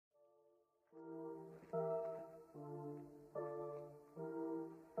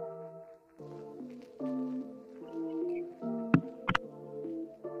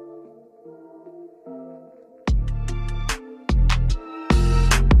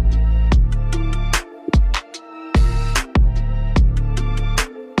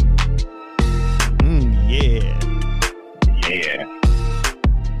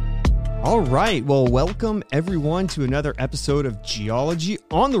right. Well, welcome everyone to another episode of Geology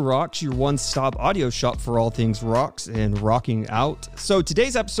on the Rocks, your one-stop audio shop for all things rocks and rocking out. So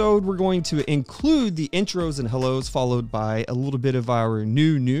today's episode, we're going to include the intros and hellos, followed by a little bit of our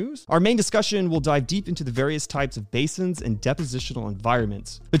new news. Our main discussion will dive deep into the various types of basins and depositional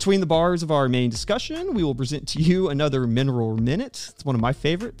environments. Between the bars of our main discussion, we will present to you another Mineral Minute. It's one of my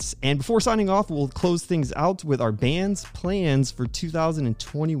favorites. And before signing off, we'll close things out with our band's plans for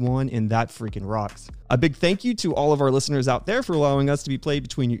 2021 in That Freaking Rocks. A big thank you to all of our listeners out there for allowing us to be played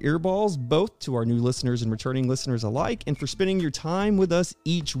between your earballs, both to our new listeners and returning listeners alike, and for spending your time with us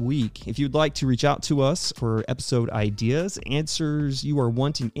each week. If you'd like to reach out to us for episode ideas, answers you are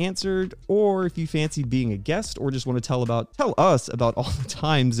wanting answered, or if you fancy being a guest or just want to tell us about all the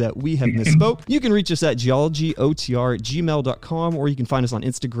times that we have misspoke, you can reach us at geologyotr@gmail.com, or you can find us on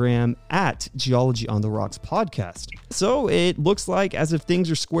Instagram at Geology on the Rocks Podcast. So it looks like as if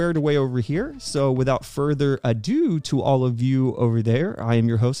things are squared away over here. So without further ado to all of you over there, I am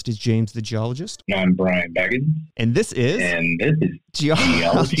your host, is James the Geologist. And I'm Brian Baggins. And this is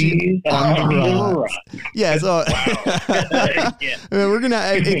Geology on the Rocks. Yeah, so Yeah. we're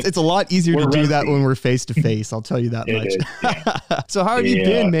gonna. It's a lot easier to do that when we're face to face. I'll tell you that much. Is, yeah. So how have you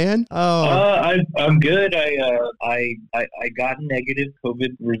been, man? I'm good. I got negative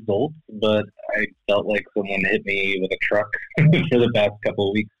COVID results, but I felt like someone hit me with a truck for the past couple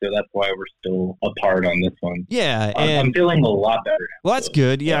of weeks, so that's why we're still apart on this one. Yeah, and I'm feeling a lot better now. Well, that's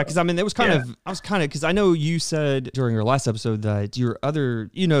good. Yeah, because I mean, it was kind of. I was kind of because I know you said during your last episode that your other,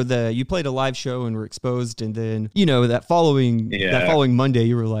 you played a live show and were exposed, and then that following Monday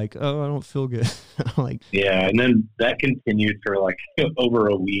you were like, oh, I don't feel good. Yeah, and then that continued for like over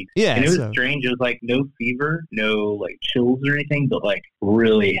a week. Yeah, and it was strange. It was like no fever, no like chills or anything, but like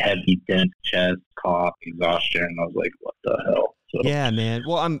really heavy, dense chest, cough, exhaustion. I was like, what the hell? So, yeah, man.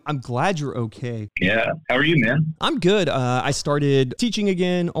 Well, I'm glad you're okay. Yeah. How are you, man? I'm good. I started teaching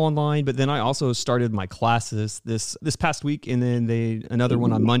again online, but then I also started my classes this past week, and then another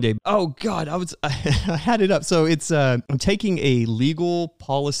one on Monday. Oh God, I had it up. So it's I'm taking a legal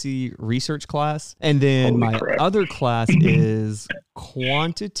policy research class, and then my other class is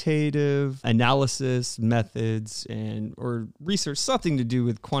quantitative analysis methods or research, something to do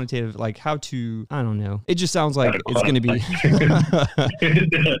with quantitative, like how to, I don't know. It just sounds like it's going to be.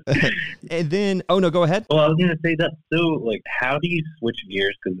 And then, oh no, go ahead. Well, I was going to say that. So, like, how do you switch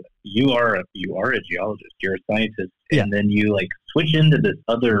gears? Because you are a geologist, you're a scientist, and then you like switch into this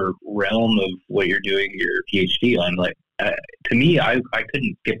other realm of what you're doing your PhD on. Like, to me, I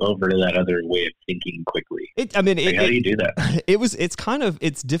couldn't skip over to that other way of thinking quickly. How do you do that?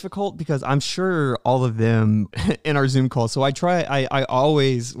 It's difficult because I'm sure all of them in our Zoom call. So I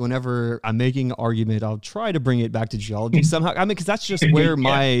always, whenever I'm making an argument, I'll try to bring it back to geology somehow. I mean, because that's just where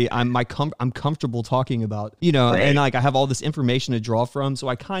I'm comfortable talking about, right. And like I have all this information to draw from. So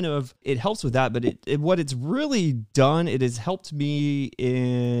it helps with that. But what it's really done, it has helped me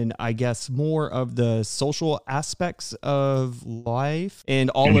in, I guess, more of the social aspects of life and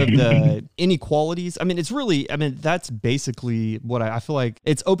all of the inequalities. I mean, that's basically what I feel like.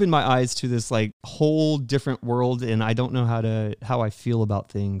 It's opened my eyes to this like whole different world, and I don't know how I feel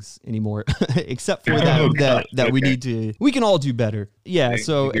about things anymore, except for we can all do better. Yeah.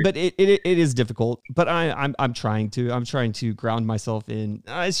 So, but it is difficult, but I'm trying to ground myself in,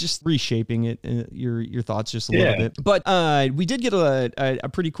 it's just reshaping it, your thoughts just a little bit. But we did get a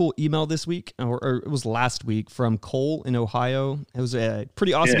pretty cool email this week, or it was last week, from Cole in Ohio. It was a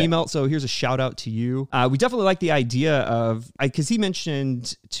pretty awesome email. So here's a shout out to you. We definitely like the idea of, because he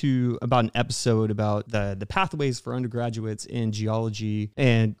mentioned about an episode about the pathways for undergraduates in geology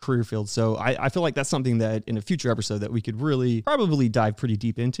and career fields. So I feel like that's something that in a future episode that we could really probably dive pretty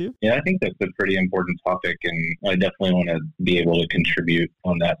deep into. Yeah, I think that's a pretty important topic, and I definitely want to be able to contribute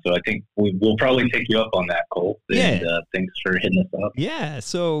on that. So I think we'll probably take you up on that, Cole. And thanks for hitting us up. Yeah.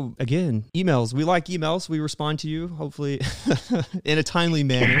 So again, emails. We like emails. We respond to you, hopefully in a timely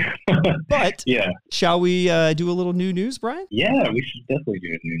manner. But shall we do a little new news, Brian? Yeah, we should definitely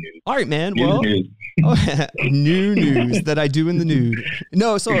do new news. All right, man. New news that I do in the nude.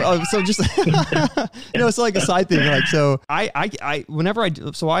 No, so just it's like a side thing. Like, so I whenever I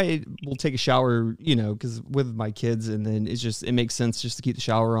will take a shower, because with my kids, and then it makes sense just to keep the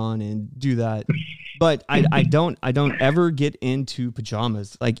shower on and do that. But I don't ever get into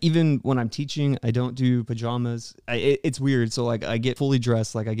pajamas. Like even when I'm teaching, I don't do pajamas. It's weird. So like I get fully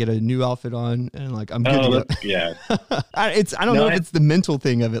dressed, like I get a new outfit on, and like I'm good to go. Yeah. I don't know if it's the mental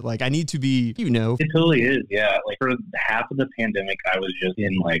thing of it. Like I need to be, It totally is. Yeah. Like for half of the pandemic, I was just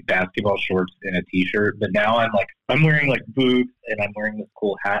in like basketball shorts and a t-shirt. But now I'm wearing like boots and I'm wearing this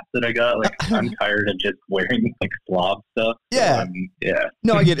cool hat that I got. Like I'm tired of just wearing like slob stuff. Yeah. So yeah.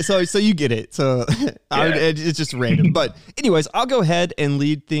 No, I get it. So you get it. So it's just random. But anyways, I'll go ahead and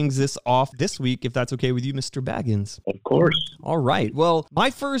lead things off this week, if that's okay with you, Mr. Baggins. Of course. All right. Well, my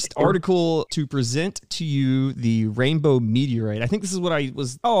first article to present to you, the rainbow meteorite. I think this is what I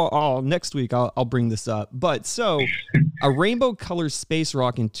was. Next week I'll bring this up. But so a rainbow colored space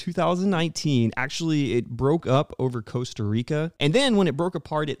rock in 2019, actually it broke up over Costa Rica. And then when it broke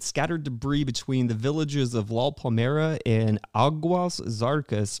apart, it scattered debris between the villages of La Palmera and Aguas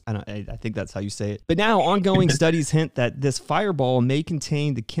Zarcas. I think that's how you say it. But now ongoing studies hint that this fireball may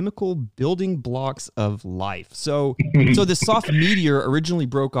contain the chemical building blocks of life. So this soft meteor originally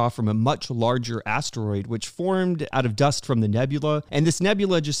broke off from a much larger asteroid, which formed out of dust from the nebula. And this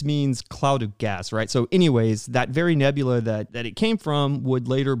nebula just means cloud of gas, right? So anyways, that very nebula that it came from would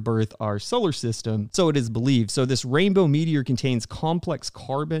later birth our solar system. So it is believed. So this rainbow meteor contains complex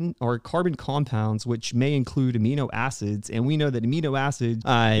carbon compounds, which may include amino acids. And we know that amino acids,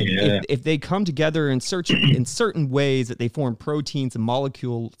 if they come together in certain ways, that they form proteins and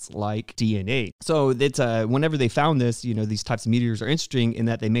molecules like DNA. So it's whenever they found this, these types of meteors are interesting in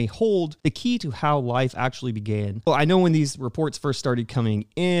that they may hold the key to how life actually began. Well, I know when these reports first started coming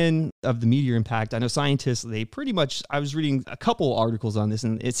in of the meteor impact, I know scientists, I was reading a couple articles on this,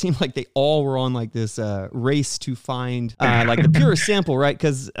 and it seemed like they all were on like this race to find like the purest sample, right?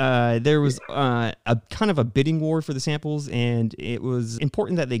 Because there was a kind of a bidding war for the samples, and it was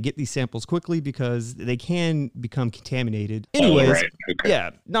important that they get these samples quickly because they can become contaminated. Anyways, right. Okay.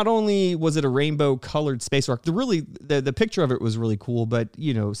 Yeah, not only was it a rainbow colored space rock, the picture of it was really cool, but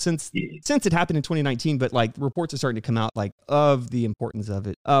since it happened in 2019, but like reports are starting to come out like of the importance of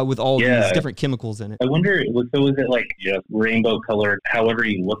it with all these different chemicals in it. I wonder, was it like just rainbow colored however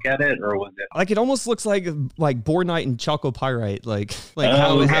you look at it, or was it like it almost looks like bornite and chalcopyrite, like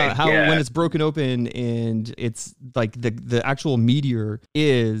how when it's broken open and it's like the actual meteor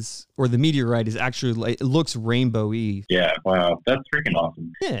or the meteorite is actually like, it looks rainbowy. Yeah, wow, that's freaking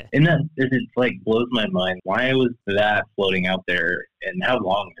awesome. Yeah, and it like blows my mind. Why was that floating out there, and how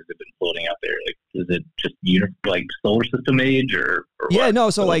long has it been floating out there? Like, is it just like solar system age or yeah, what? no.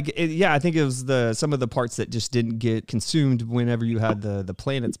 So I think it was some of the parts that just didn't get consumed whenever you had the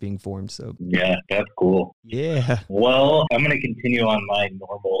planets being formed. So yeah, that's cool. Yeah. Well, I'm gonna continue on my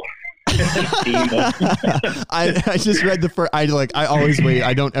normal. I just read the first. I always wait.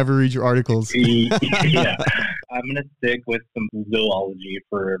 I don't ever read your articles. Yeah, I'm gonna stick with some zoology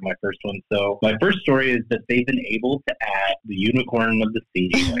for my first one. So my first story is that they've been able to add the unicorn of the sea,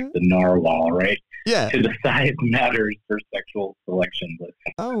 like the narwhal, right? Yeah. To the size matters for sexual selection list.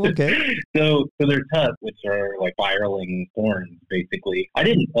 Oh, okay. So their tusks, which are like spiraling horns, basically. I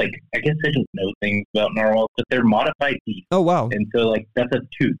guess I didn't know things about narwhals, but they're modified teeth. Oh, wow. And so like that's a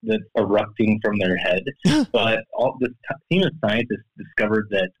tooth that's erupting from their head. But all this team of scientists discovered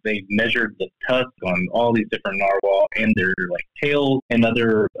that they measured the tusks on all these different narwhal and their like tails and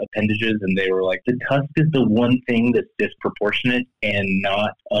other appendages, and they were like, the tusk is the one thing that's disproportionate and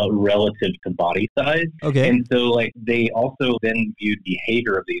not relative to body size. Okay. And so like they also then viewed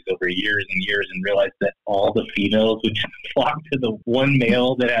behavior of these over years and years and realized that all the females would just flock to the one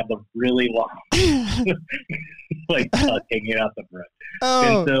male that had the really long like hanging out the front.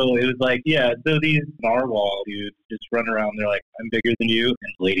 Oh. And so it was like, yeah, so these narwhal dudes just run around, they're like, I'm bigger than you,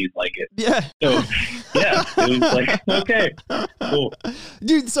 and ladies like it. Yeah. So yeah, it was like, okay, cool.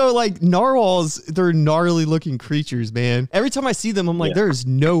 Dude, so like narwhals, they're gnarly looking creatures, man. Every time I see them, I'm like, there's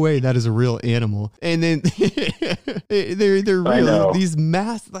no way that is a real animal. And then they're real. These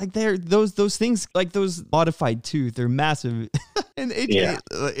like those things, like those modified tooth, they're massive. And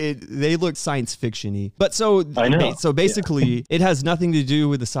they look science fiction-y. But so basically it has nothing to do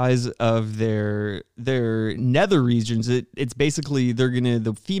with the size of their nether regions. It's basically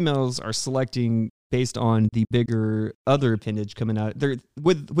the females are selecting based on the bigger other appendage coming out. They're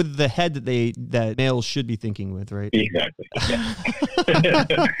with the head that males should be thinking with, right? Exactly.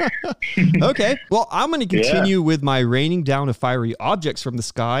 Yeah. Okay. Well, I'm going to continue with my raining down of fiery objects from the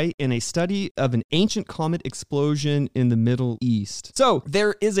sky in a study of an ancient comet explosion in the Middle East. So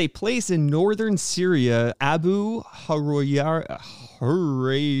there is a place in northern Syria, Abu Huraira.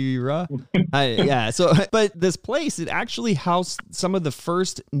 But this place, it actually housed some of the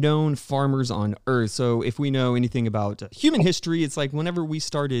first known farmers on Earth. Earth. So if we know anything about human history, it's like whenever we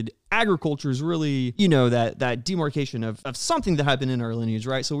started, agriculture is really, that demarcation of something that happened in our lineage,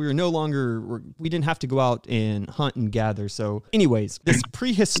 right? So we didn't have to go out and hunt and gather. So anyways, this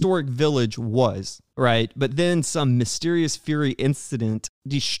prehistoric village was, right? But then some mysterious fury incident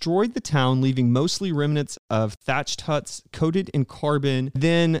destroyed the town, leaving mostly remnants of thatched huts coated in carbon.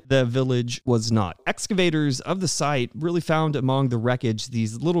 Then the village was not. Excavators of the site really found among the wreckage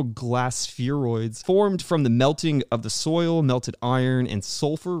these little glass spheroids formed from the melting of the soil. Melted iron and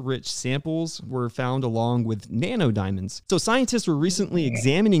sulfur-rich samples were found along with nanodiamonds. So scientists were recently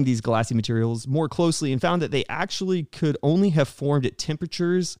examining these glassy materials more closely and found that they actually could only have formed at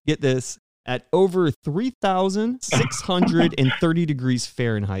temperatures, get this, at over 3,630 degrees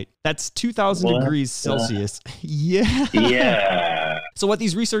Fahrenheit. That's 2,000 degrees Celsius. Yeah. So what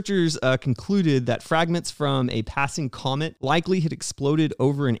these researchers concluded that fragments from a passing comet likely had exploded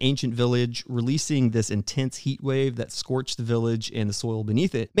over an ancient village, releasing this intense heat wave that scorched the village and the soil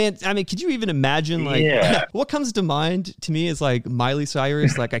beneath it. Man, I mean, could you even imagine, what comes to mind to me is like Miley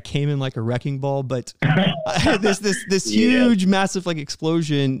Cyrus, like I came in like a wrecking ball, but this huge, massive like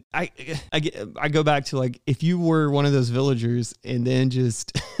explosion. I go back to like, if you were one of those villagers and then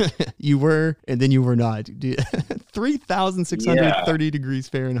just you were, and then you were not. 3,630 degrees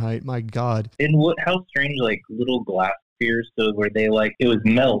Fahrenheit. My God. And how strange, like little glass spheres, so where they like, it was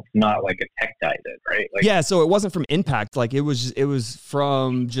melt, not like a tektonite, right? Like, yeah, so it wasn't from impact. Like it was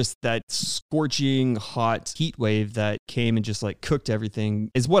from just that scorching hot heat wave that came and just like cooked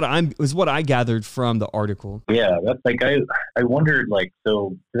everything. Is what I gathered from the article. Yeah, that's like I wondered, like,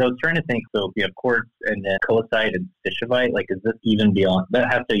 so because I was trying to think, so if you have quartz and then coesite and stishovite, like, is this even beyond?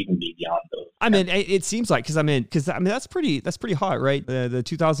 That has to even be beyond those. I mean, it seems like, because that's pretty hot, right? The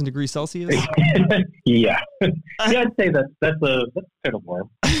 2,000 degrees Celsius. Yeah, I'd say that's kind of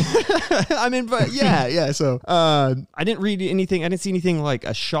warm. I mean, but yeah. So I didn't read anything. I didn't see anything like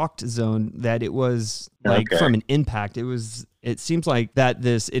a shocked zone that it was like from an impact. It seems like that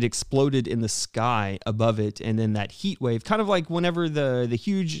it exploded in the sky above it, and then that heat wave, kind of like whenever the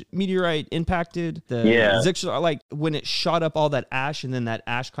huge meteorite impacted like when it shot up all that ash, and then that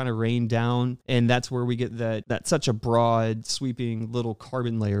ash kind of rained down, and that's where we get that such a broad, sweeping little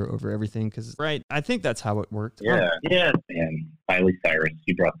carbon layer over everything. Because I think that's how it worked. Yeah, man. Miley Cyrus,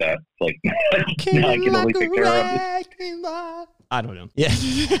 you brought that. Like, now I can only picture her. I don't know. Yeah.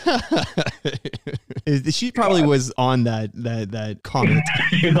 She probably was on that comment.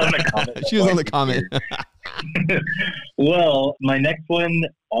 She was on the comment. She was on the comment. Well, my next one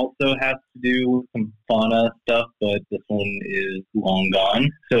also has to do with some fauna stuff, but this one is long gone.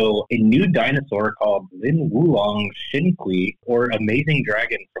 So a new dinosaur called Lin Wulong Shinkui, or Amazing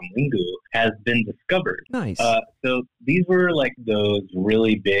Dragon from Lingu, has been discovered. Nice. So these were like those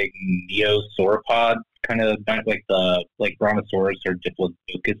really big neosauropods, kind of like the Brontosaurus or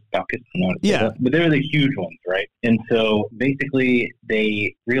Diplodocus, but they're the huge ones, right? And so basically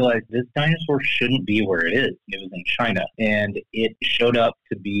they realized this dinosaur shouldn't be where it is. It was in China, and it showed up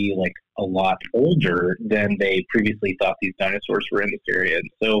to be like a lot older than they previously thought these dinosaurs were in this area. And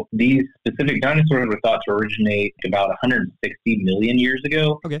so these specific dinosaurs were thought to originate about 160 million years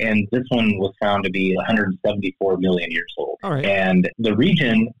ago. Okay. And this one was found to be 174 million years old. All right. And the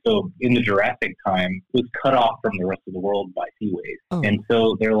region, so in the Jurassic time, was cut off from the rest of the world by sea waves. Oh. And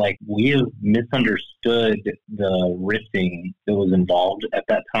so they're like, we have misunderstood the rifting that was involved at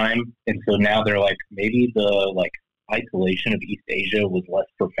that time. And so now they're like, maybe the isolation of East Asia was less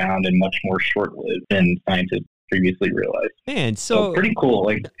profound and much more short-lived than scientists previously realized. Man, so pretty cool.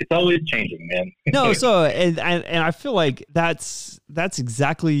 Like, it's always changing, man. No, so and I feel like that's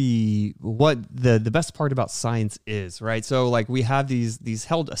exactly what the best part about science is, right? So like we have these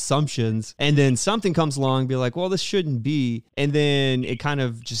held assumptions, and then something comes along and be like, well, this shouldn't be, and then it kind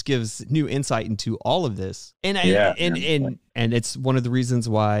of just gives new insight into all of this. And it's one of the reasons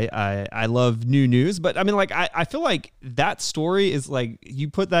why I love new news. But I mean, like, I feel like that story is like, you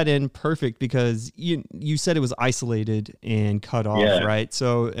put that in perfect because you said it was isolated and cut off, right?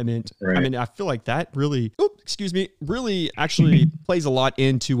 So, I mean, I feel like that really actually plays a lot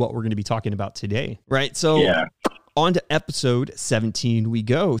into what we're going to be talking about today, right? So on to episode 17 we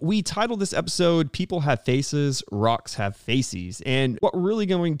go. We titled this episode, People Have Faces, Rocks Have Faces. And what we're really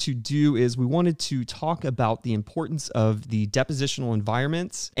going to do is we wanted to talk about the importance of the depositional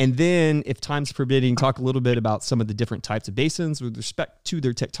environments. And then, if time's permitting, talk a little bit about some of the different types of basins with respect to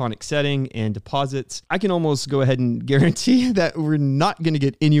their tectonic setting and deposits. I can almost go ahead and guarantee that we're not going to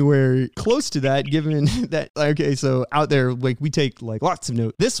get anywhere close to that, given that, okay, so out there, like, we take like lots of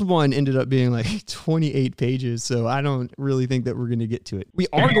notes. This one ended up being like 28 pages. So So I don't really think that we're going to get to it. We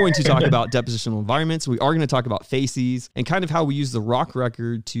are going to talk about depositional environments. We are going to talk about facies and kind of how we use the rock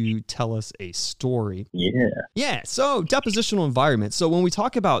record to tell us a story. Yeah. So depositional environments. So when we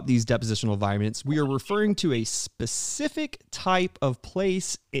talk about these depositional environments, we are referring to a specific type of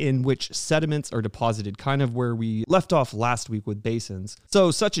place in which sediments are deposited, kind of where we left off last week with basins. So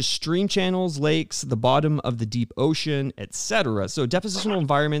such as stream channels, lakes, the bottom of the deep ocean, etc. So depositional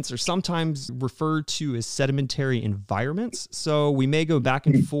environments are sometimes referred to as sedimentary environments. So we may go back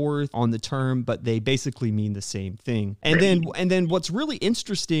and forth on the term, but they basically mean the same thing. And then what's really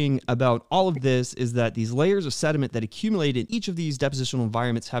interesting about all of this is that these layers of sediment that accumulate in each of these depositional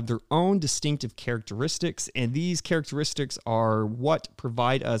environments have their own distinctive characteristics, and these characteristics are what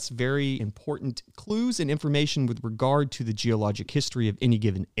provide us very important clues and information with regard to the geologic history of any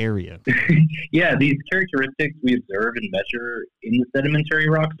given area. Yeah, these characteristics we observe and measure in the sedimentary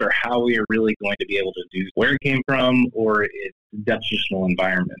rocks are how we are really going to be able to do where it came from or its depositional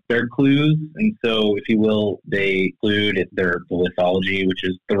environment. They're clues, and so, if you will, they include their lithology, which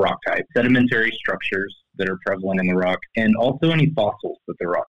is the rock type, sedimentary structures that are prevalent in the rock, and also any fossils that the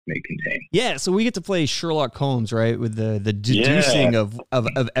rock may contain. Yeah, so we get to play Sherlock Holmes, right, with the deducing of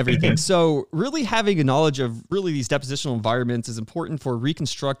everything. So really having a knowledge of really these depositional environments is important for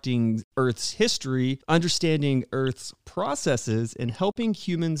reconstructing Earth's history, understanding Earth's processes, and helping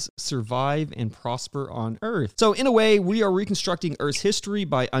humans survive and prosper on Earth. So in a way, we are reconstructing Earth's history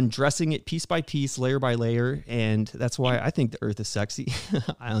by undressing it piece by piece, layer by layer, and that's why I think the Earth is sexy.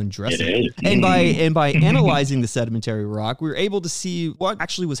 I undress it. And by analyzing the sedimentary rock, we were able to see what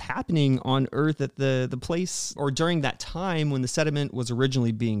actually was happening on Earth at the place or during that time when the sediment was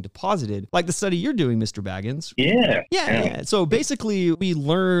originally being deposited, like the study you're doing, Mr. Baggins. Yeah. So basically, we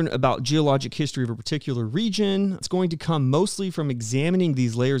learn about geologic history of a particular region. It's going to come mostly from examining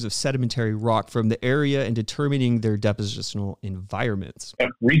these layers of sedimentary rock from the area and determining their depositional environments.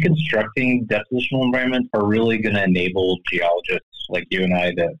 Reconstructing depositional environments are really going to enable geologists like you and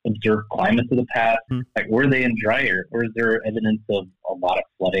I to observe climates of the past. Like, were they in drier? Or is there evidence of a lot of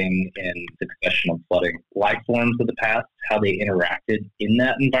flooding and succession of flooding? Life forms of the past, how they interacted in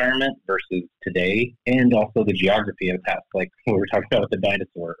that environment versus today, and also the geography of the past, like what we were talking about with the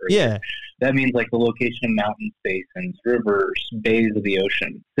dinosaur earlier. Yeah. That means like the location of mountains, basins, rivers, bays of the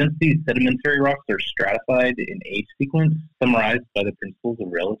ocean. Since these sedimentary rocks are stratified in age sequence, summarized by the principles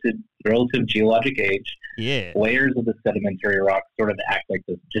of relative geologic age, layers of the sedimentary rock sort of act like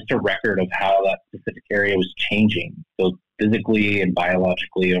just a record of how that specific area was changing, both physically and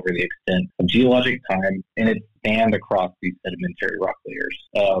biologically over the extent of geologic time, and it spanned across these sedimentary rock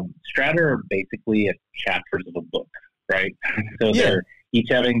layers. Strata are basically chapters of a book, right? So they're each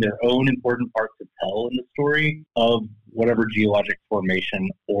having their own important part to tell in the story of whatever geologic formation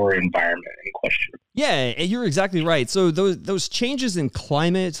or environment in question. Yeah, you're exactly right. So those changes in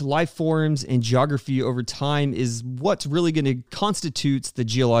climate, life forms, and geography over time is what's really going to constitutes the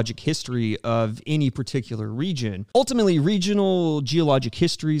geologic history of any particular region. Ultimately, regional geologic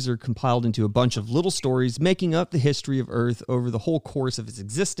histories are compiled into a bunch of little stories making up the history of Earth over the whole course of its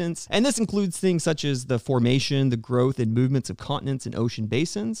existence. And this includes things such as the formation, the growth, and movements of continents and ocean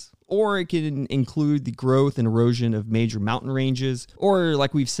basins. Or it can include the growth and erosion of major mountain ranges, or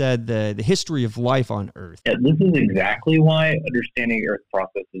like we've said, the history of life on Earth. Yeah, this is exactly why understanding Earth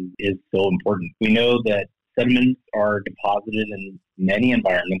processes is so important. We know that sediments are deposited in many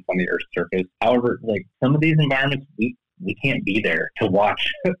environments on the Earth's surface. However, like some of these environments, we can't be there to watch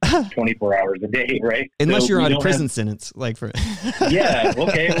 24 hours a day, right? Unless you're on a prison sentence, like for. Yeah.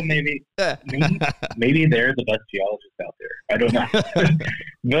 Okay. Well, maybe they're the best geologists out there. I don't know.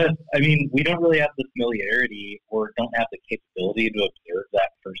 But I mean, we don't really have the familiarity or don't have the capability to observe that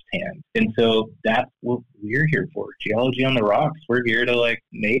firsthand. And so that's what we're here for. Geology on the Rocks. We're here to like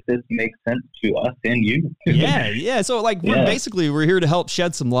make this make sense to us and you. Yeah. So like we're here to help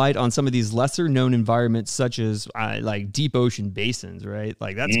shed some light on some of these lesser known environments, such as like deep ocean basins, right?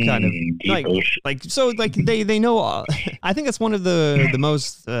 Like that's kind of like they know. I think that's one of the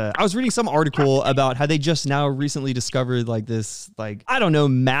most. I was reading some article about how they just now recently discovered like this, like I don't know,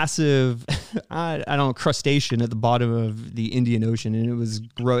 massive I don't know, crustacean at the bottom of the Indian Ocean, and it was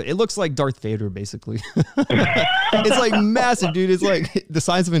gross. It looks like Darth Vader, basically. It's like massive, dude. It's like the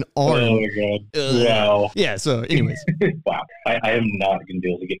size of an arm. Oh my god! Wow. Yeah. So, anyways. Wow. I am not going to be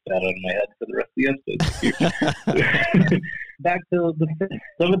able to get that out of my head for the rest of the episode. Back to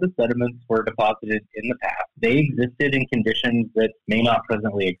some of the sediments were deposited in the past. They existed in conditions that may not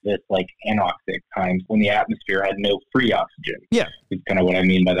presently exist, like anoxic times when the atmosphere had no free oxygen. Yeah. Is kind of what I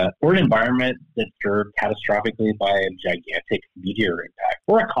mean by that. Or an environment that's disturbed catastrophically by a gigantic meteor impact.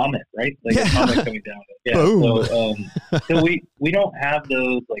 Or a comet, right? Like a comet coming down. Yeah. Boom. So we don't have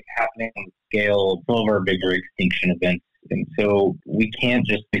those like happening on the scale of some of our bigger extinction events. And so we can't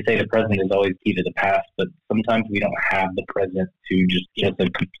just say the present is always key to the past, but sometimes we don't have the present to just give us a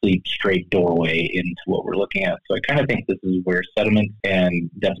complete straight doorway into what we're looking at. So I kind of think this is where sediments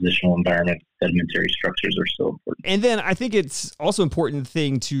and depositional environments, sedimentary structures are so important. And then I think it's also important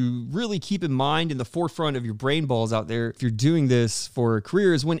thing to really keep in mind in the forefront of your brain balls out there, if you're doing this for a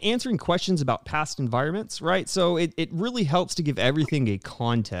career, is when answering questions about past environments, right? So it really helps to give everything a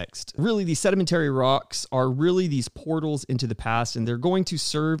context. Really, these sedimentary rocks are really these portals into the past, and they're going to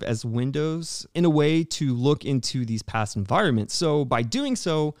serve as windows in a way to look into these past environments. So by doing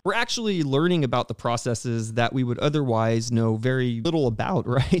so, we're actually learning about the processes that we would otherwise know very little about,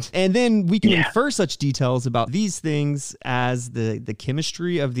 right? And then we can infer such details about these things as the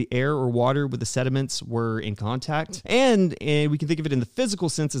chemistry of the air or water with the sediments were in contact. And we can think of it in the physical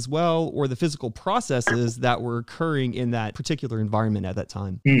sense as well, or the physical processes that were occurring in that particular environment at that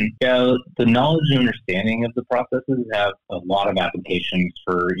time. Yeah, the knowledge and understanding of the processes have a lot of applications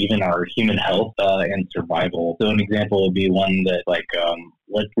for even our human health and survival. So an example would be one that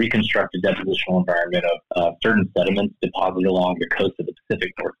let's reconstruct a depositional environment of certain sediments deposited along the coast of the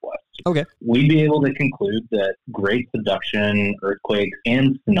Pacific Northwest. Okay. We'd be able to conclude that great subduction, earthquakes,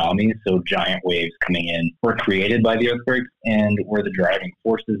 and tsunamis, so giant waves coming in, were created by the earthquakes and were the driving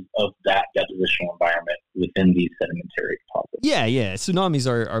forces of that depositional environment within these sedimentary deposits. Yeah. Tsunamis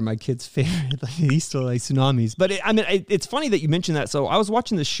are my kids' favorite. They used to like tsunamis. But it's funny that you mentioned that. So I was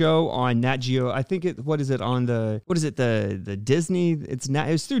watching the show on Nat Geo. I think the Disney?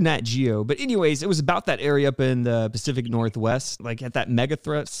 It was through Nat Geo. But anyways, it was about that area up in the Pacific Northwest, like at that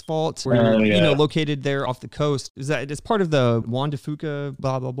Megathreats fault, where located there off the coast. It's part of the Juan de Fuca,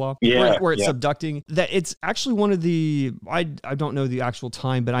 blah blah blah. Yeah, where it's subducting. That it's actually one of the I don't know the actual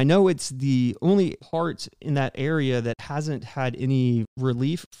time, but I know it's the only part in that area that hasn't had any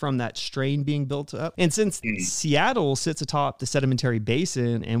relief from that strain being built up. And since Seattle sits atop the sedimentary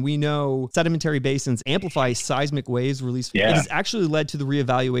basin, and we know sedimentary basins amplify seismic waves released, it has actually led to the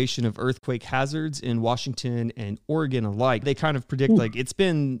reevaluation of earthquake hazards in Washington and Oregon alike. They kind of predict like it's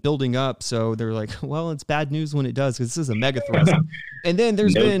been building up, so they're like, well, it's bad news when it does because this is a mega thrust. And then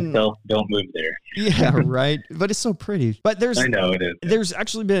there's don't move there. Yeah, right. But it's so pretty. But I know it is. There's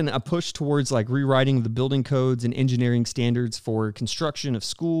actually been a push towards like rewriting the building codes and engineering standards for construction of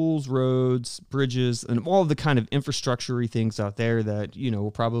schools, roads, bridges, and all of the kind of infrastructure-y things out there that,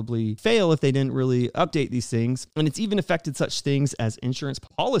 will probably fail if they didn't really update these things. And it's even affected such things as insurance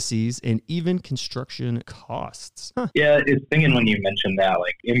policies and even construction costs. Yeah, it's thinking when you mentioned that,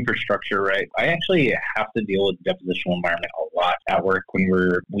 like infrastructure, right? I actually have to deal with depositional environment a lot at work when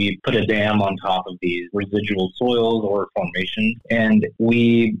we put a dam on top of these residual soils or formations, and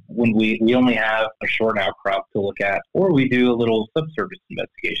when we only have a short outcrop to look at, or we do a little subsurface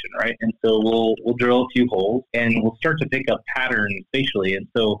investigation, right? And so we'll drill a few holes and we'll start to pick up patterns spatially. And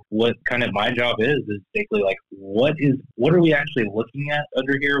so what kind of my job is basically like what are we actually looking at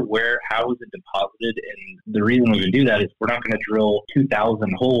under here? How is it deposited? And the reason we would do that is we're not going to drill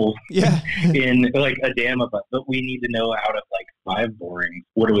 2,000 holes in like a dam but we need to know out of like 5 borings,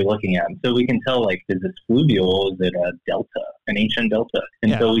 what are we looking at? And so we can tell, like, is this fluvial? Is it a delta, an ancient delta?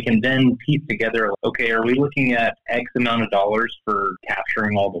 And so we can then piece together, okay, are we looking at X amount of dollars for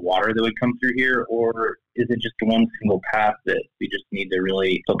capturing all the water that would come through here? Or is it just one single path that we just need to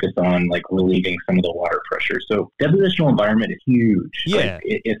really focus on, like, relieving some of the water pressure? So depositional environment is huge,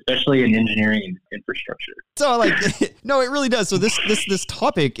 especially in engineering and infrastructure. So, like, no, it really does. So this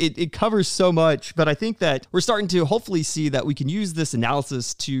topic, it covers so much, but I think that we're starting to hopefully see that we can use this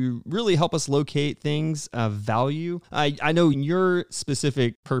analysis to really help us locate things of value. I know in your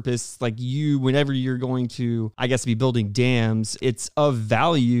specific purpose, like whenever you're going to, I guess, be building dams, it's of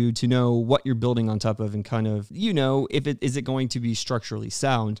value to know what you're building on top of and kind of, if is it going to be structurally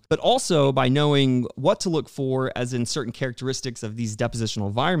sound, but also by knowing what to look for as in certain characteristics of these depositional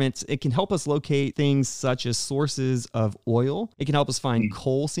environments, it can help us locate things such as sources of oil. It can help us find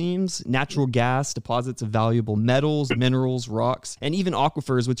coal seams, natural gas, deposits of valuable metals, minerals, rocks, and even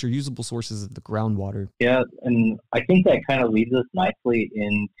aquifers, which are usable sources of the groundwater. Yeah, and I think that kind of leads us nicely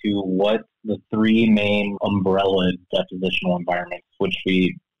into what the 3 main umbrella depositional environments, which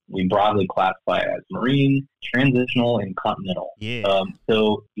we we broadly classify as marine, transitional, and continental. Yeah.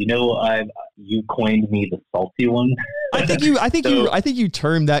 So you coined me the salty one. I think you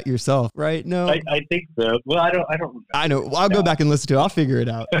termed that yourself, right? No, I think so. Well, I don't remember. I know. Well, I'll go back and listen to it. I'll figure it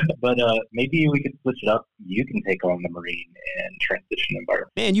out. But maybe we could switch it up. You can take on the marine and transition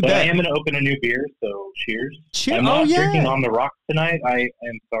environment. Man, you but bet. I am going to open a new beer, so cheers. Cheers. I'm not drinking on the rocks tonight. I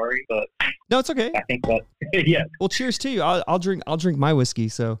am sorry, but no, it's okay. I think that yeah. Well, cheers to you. I'll drink my whiskey.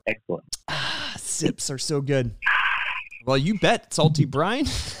 So excellent. Sips are so good. Well, you bet, Salty Brian.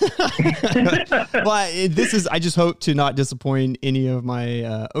 But I just hope to not disappoint any of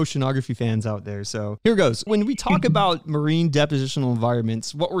my oceanography fans out there. So here goes. When we talk about marine depositional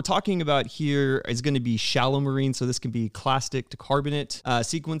environments, what we're talking about here is going to be shallow marine. So this can be clastic to carbonate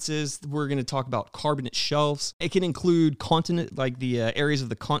sequences. We're going to talk about carbonate shelves. It can include continent, like the areas of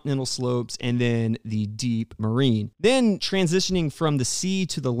the continental slopes, and then the deep marine. Then transitioning from the sea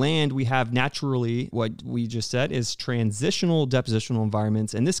to the land, we have naturally what we just said is transitional depositional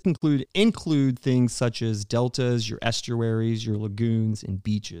environments, and this can include things such as deltas, your estuaries, your lagoons, and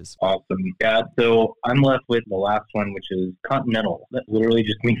beaches. Awesome. Yeah, so I'm left with the last one, which is continental. That literally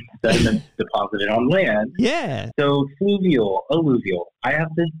just means sediment deposited on land. Yeah. So fluvial, alluvial. I have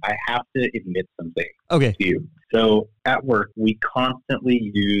to admit something to you. So at work, we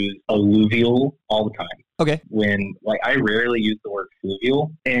constantly use alluvial all the time. Okay. When, I rarely use the word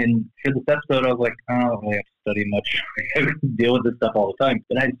fluvial. And for this episode, I was like, I don't really have to study much. I deal with this stuff all the time.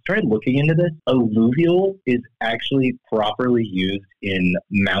 But I started looking into this. Alluvial is actually properly used in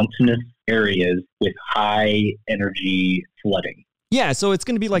mountainous areas with high energy flooding. Yeah, so it's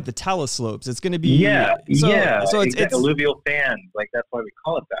going to be like the talus slopes. It's going to be So it's alluvial fans. That's why we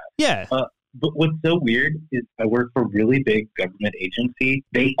call it that. Yeah. But what's so weird is I work for a really big government agency.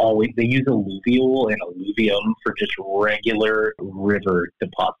 They use alluvial and alluvium for just regular river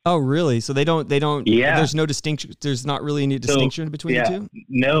deposits. Oh, really? So they don't. Yeah. There's no distinction. There's not really any distinction between the two.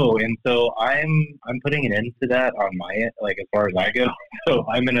 No, and so I'm putting an end to that on my end, as far as I go. So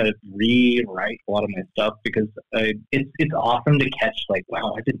I'm gonna rewrite a lot of my stuff because it's awesome to catch.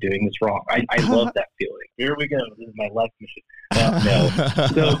 Wow, I've been doing this wrong. I love that feeling. Here we go. This is my life mission. No.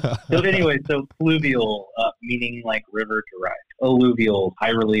 So anyway, so fluvial, meaning river derived. Alluvial, high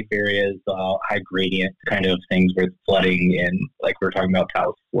relief areas, high gradient kind of things with flooding and we're talking about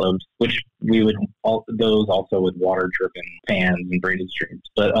talus slopes, which we would those also with water driven fans and braided streams.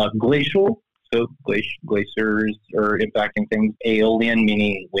 But glacial. So glaciers are impacting things. Aeolian,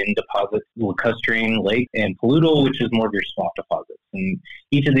 meaning wind deposits, lacustrine lake, and pollutal, which is more of your swamp deposits. And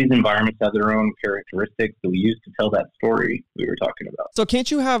each of these environments have their own characteristics that we use to tell that story we were talking about. So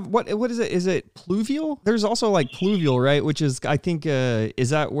can't you have, what is it? Is it pluvial? There's also pluvial, right? Which is, I think,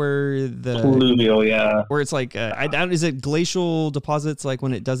 is that where the... Pluvial, yeah. Where it's is it glacial deposits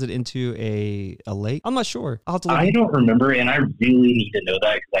when it does it into a lake? I'm not sure. I'll have to look. I don't remember, and I really need to know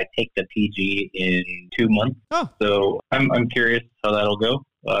that because I take the PG in 2 months. Oh. So I'm curious how that'll go.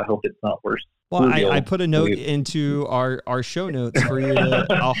 I hope it's not worse. Well, I put a note into our show notes for you.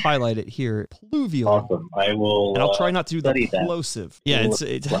 I'll highlight it here. Pluvial. Awesome. I will. And I'll try not to do the plosive. Yeah,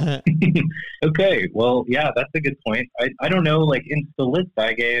 it's okay. Well, yeah, that's a good point. I don't know. In the list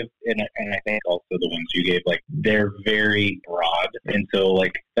I gave, and I think also the ones you gave, they're very broad, and so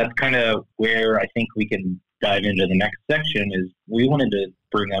that's kind of where I think we can dive into the next section. Is we wanted to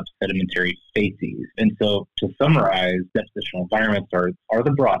bring up sedimentary facies. And so to summarize, depositional environments are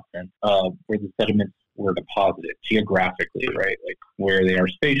the broad sense of where the sediments were deposited geographically, right? Where they are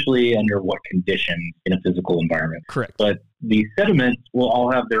spatially, under what conditions in a physical environment. Correct. But the sediments will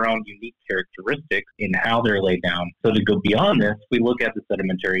all have their own unique characteristics in how they're laid down. So to go beyond this, we look at the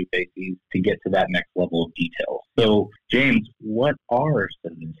sedimentary facies to get to that next level of detail. So, James, what are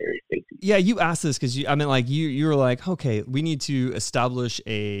sedimentary facies? Yeah, you asked this because you were like, okay, we need to establish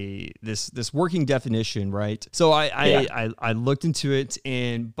this working definition, right? So I looked into it,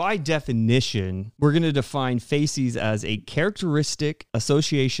 and by definition, we're going to define facies as a characteristic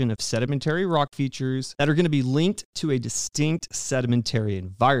association of sedimentary rock features that are going to be linked to a distinct sedimentary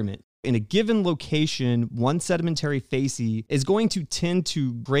environment. In a given location, one sedimentary facie is going to tend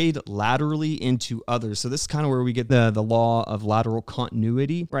to grade laterally into others. So this is kind of where we get the law of lateral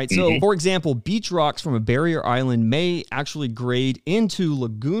continuity, right? So for example, beach rocks from a barrier island may actually grade into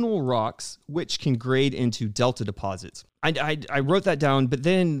lagoonal rocks, which can grade into delta deposits. I wrote that down, but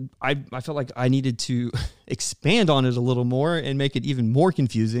then I felt like I needed to expand on it a little more and make it even more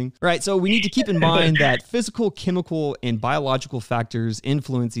confusing. Right. So we need to keep in mind that physical, chemical, and biological factors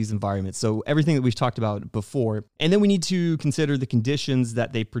influence these environments. So everything that we've talked about before. And then we need to consider the conditions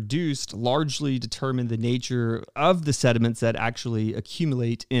that they produced largely determine the nature of the sediments that actually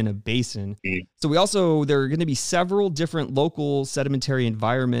accumulate in a basin. So there are going to be several different local sedimentary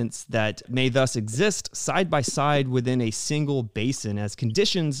environments that may thus exist side by side within a single basin as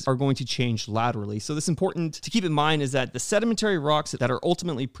conditions are going to change laterally. So this important to keep in mind is that the sedimentary rocks that are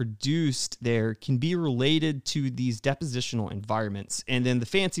ultimately produced there can be related to these depositional environments. And then the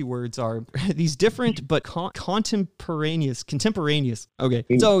fancy words are these different but contemporaneous. Okay.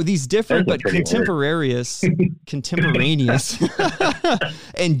 So these different but contemporaneous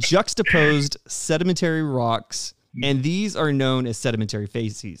and juxtaposed sedimentary rocks, and these are known as sedimentary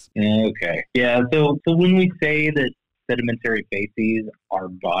facies. Okay. Yeah. So when we say that sedimentary facies are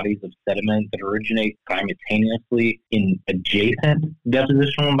bodies of sediment that originate simultaneously in adjacent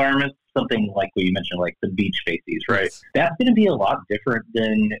depositional environments, something like what you mentioned, like the beach facies, right? Yes. That's going to be a lot different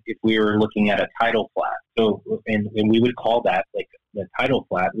than if we were looking at a tidal flat. So, and we would call that, like, the tidal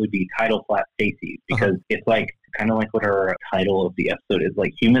flat would be tidal flat facies, because it's like kind of like what our title of the episode is,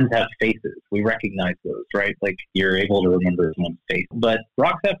 like, humans have faces. We recognize those, right? Like, you're able to remember someone's face. But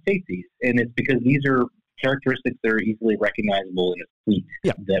rocks have facies, and it's because these are characteristics that are easily recognizable in a suite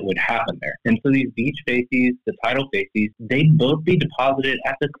that would happen there. And so these beach facies, the tidal facies, they'd both be deposited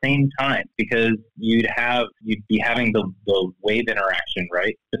at the same time, because you'd be having the wave interaction,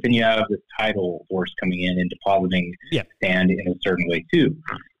 right? But then you have this tidal force coming in and depositing sand in a certain way too.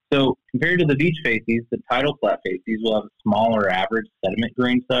 So compared to the beach facies, the tidal flat facies will have a smaller average sediment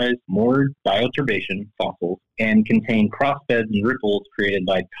grain size, more bioturbation fossils, and contain crossbeds and ripples created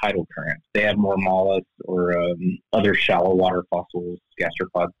by tidal currents. They have more mollusks or other shallow water fossils,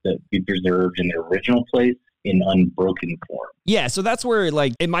 gastropods, that be preserved in their original place in unbroken form. Yeah, so that's where,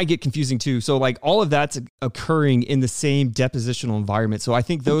 like, it might get confusing too. So, like, all of that's occurring in the same depositional environment. So I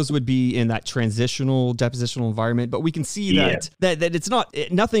think those would be in that transitional depositional environment. But we can see that it's not,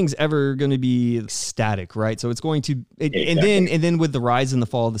 nothing's ever going to be static, right? So it's going to, exactly. and then with the rise and the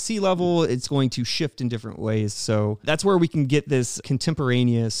fall of the sea level, it's going to shift in different ways. So that's where we can get this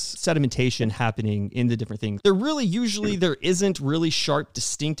contemporaneous sedimentation happening in the different things. There isn't really sharp,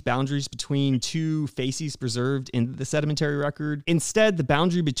 distinct boundaries between two facies preserved in the sedimentary record. Instead, the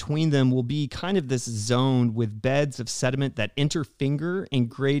boundary between them will be kind of this zone with beds of sediment that interfinger and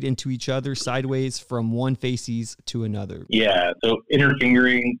grade into each other sideways from one facies to another. Yeah, so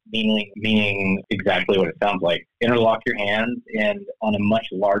interfingering meaning exactly what it sounds like. Interlock your hands, and on a much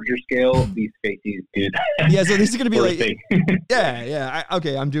larger scale, these facies do that. Yeah, so these are going to be like,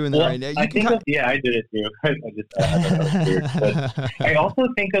 okay, I'm doing that right now. I did it too. I thought that was weird. But I also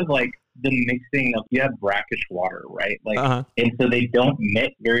think of, like, the mixing of, you have brackish water, right? Like, and so they don't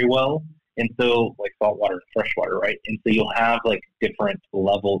mix very well. And so, like, salt water and fresh water, right? And so you'll have, like, different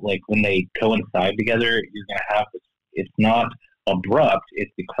levels, like, when they coincide together, you're going to have this, it's not abrupt,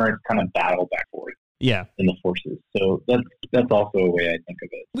 it's the currents kind of battle back and forth. Yeah. In the forces. So that's also a way I think of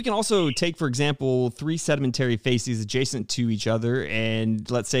it. We can also take, for example, three sedimentary facies adjacent to each other, and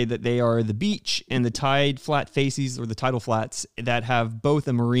let's say that they are the beach and the tide flat facies, or the tidal flats, that have both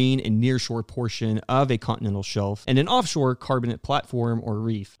a marine and nearshore portion of a continental shelf and an offshore carbonate platform or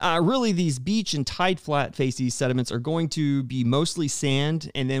reef. Really, these beach and tide flat facies sediments are going to be mostly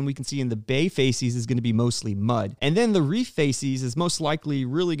sand, and then we can see in the bay facies is going to be mostly mud. And then the reef facies is most likely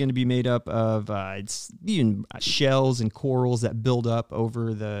really going to be made up of even shells and corals that build up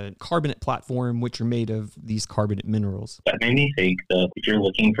over the carbonate platform, which are made of these carbonate minerals. That made me think that if you're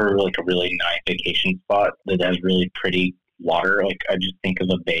looking for, like, a really nice vacation spot that has really pretty water, like, I just think of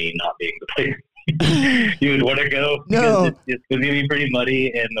a bay not being the place you would want to go. No, it's going to be pretty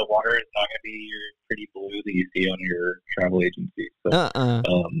muddy, and the water is not going to be your pretty blue that you see on your travel agency. So,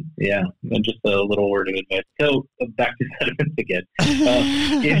 just a little word of advice. So back to sediments again.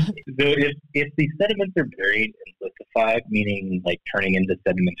 If the sediments are buried and liquefied, meaning like turning into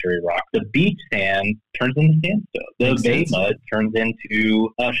sedimentary rock, the beach sand turns into sandstone. The bay mud turns into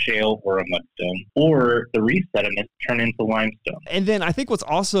a shale or a mudstone, or the reef sediments turn into limestone. And then I think what's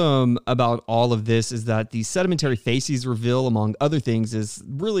awesome about all of this is that the sedimentary facies reveal, among other things, is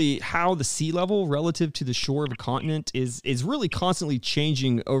really how the sea level relative to the shore of a continent is really constantly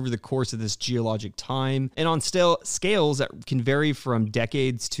changing over the course of this geologic time, and on scales that can vary from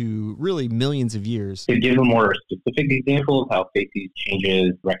decades to really millions of years. To give a more specific example of how facies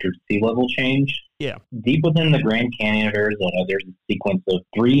changes record sea level change, Yeah. Deep within the Grand Canyon of Arizona, there's a sequence of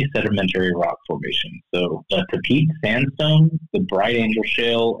 3 sedimentary rock formations. So the Tapete Sandstone, the Bright Angel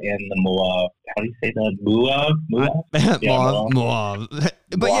Shale, and the Moab. How do you say that? Moab? Moab.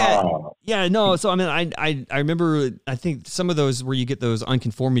 But wow. yeah, no. So I mean, I remember. I think some of those where you get those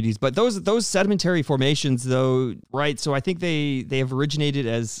unconformities, but those sedimentary formations, though, right? So I think they have originated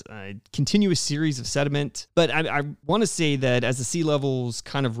as a continuous series of sediment. But I want to say that as the sea levels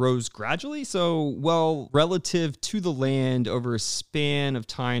kind of rose gradually, so relative to the land over a span of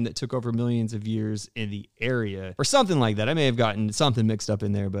time that took over millions of years in the area, or something like that. I may have gotten something mixed up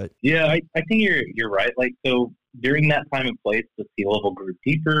in there, but yeah, I think you're right. Like so. During that time and place, the sea level grew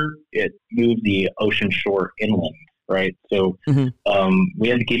deeper. It moved the ocean shore inland, right? So we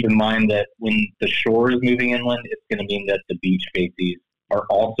have to keep in mind that when the shore is moving inland, it's going to mean that the beach facies are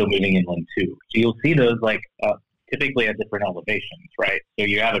also moving inland too. So you'll see those typically at different elevations, right? So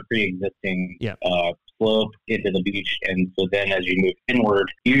you have a pre-existing slope into the beach, and so then as you move inward,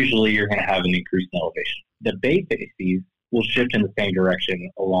 usually you're going to have an increase in elevation. The bay facies will shift in the same direction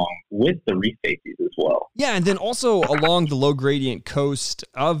along with the reef facies as well. Yeah, and then also along the low gradient coast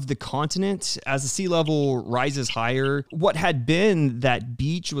of the continent, as the sea level rises higher, what had been that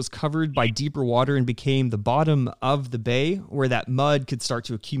beach was covered by deeper water and became the bottom of the bay, where that mud could start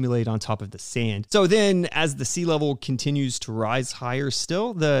to accumulate on top of the sand. So then as the sea level continues to rise higher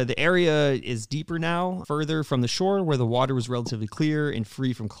still, the area is deeper now, further from the shore, where the water was relatively clear and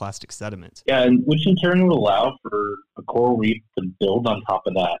free from clastic sediment. Yeah, and which in turn will allow for a coral reef to build on top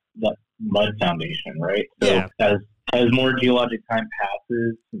of that mud foundation, right? So as more geologic time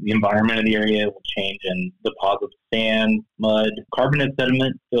passes, the environment of the area will change and deposit sand, mud, carbonate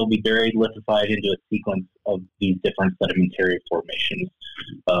sediment will be buried, lithified into a sequence of these different sedimentary formations.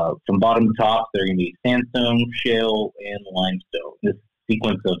 From bottom to top, they're going to be sandstone, shale, and limestone. This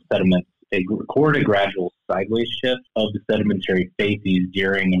sequence of sediments, they record a gradual sideways shift of the sedimentary facies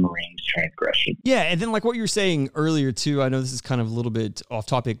during a marine's transgression. Yeah, and then like what you were saying earlier too, I know this is kind of a little bit off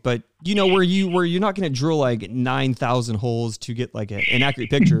topic, but you know where you're not going to drill like 9,000 holes to get like an accurate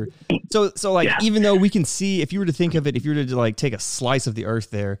picture. So even though we can see, if you were to think of it, if you were to like take a slice of the earth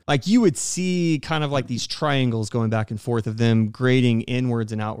there, like you would see kind of like these triangles going back and forth of them grading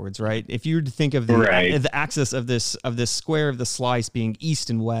inwards and outwards, right? If you were to think of the axis of this square of the slice being east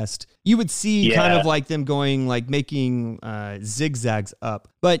and west, you would see kind of like them going like making zigzags up.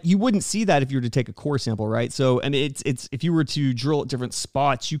 But you wouldn't see that if you were to take a core sample, right? So, and it's if you were to drill at different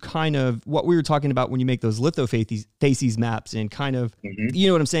spots, you kind of, what we were talking about when you make those lithofacies maps and kind of, you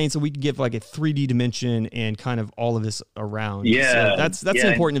know what I'm saying? So we can give like a 3D dimension and kind of all of this around. Yeah. So that's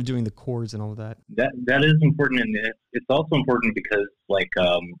important of doing the cores and all of that. That is important. And it's also important because like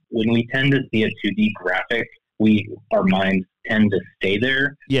when we tend to see a 2D graphic, our minds tend to stay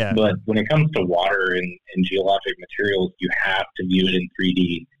there. Yeah. But when it comes to water and geologic materials, you have to view it in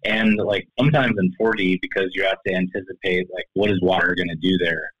 3D and like sometimes in 4D because you have to anticipate like what is water going to do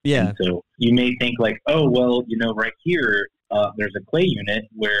there. Yeah. And so you may think like, oh, well, you know, right here, there's a clay unit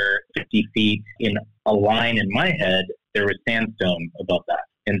where 50 feet in a line in my head, there was sandstone above that.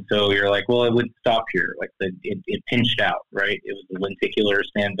 And so you're like, well, it would stop here. Like it pinched out, right? It was a lenticular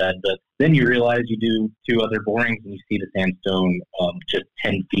sand bed. But then you realize you do 2 other borings and you see the sandstone just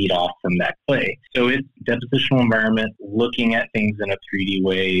 10 feet off from that clay. So it's depositional environment. Looking at things in a 3D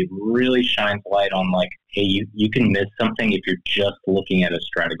way really shines light on like, hey, you can miss something if you're just looking at a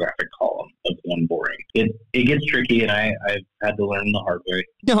stratigraphic column of one boring. It gets tricky, and I've had to learn the hard way.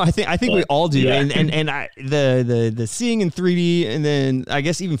 No, I think we all do, yeah. and the seeing in 3D, and then I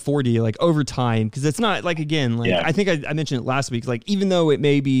guess even 4D, like over time, because it's not like again, like I think I mentioned it last week, like even though it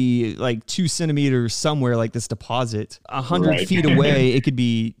may be like 2 centimeters somewhere, like this deposit, 100 feet away, it could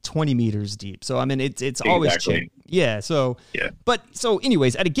be 20 meters deep. So I mean, it's always changing. Yeah. So, but so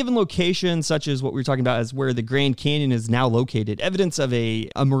anyways, at a given location, such as what we were talking about as where the Grand Canyon is now located, evidence of a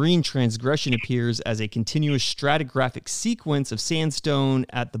marine transgression appears as a continuous stratigraphic sequence of sandstone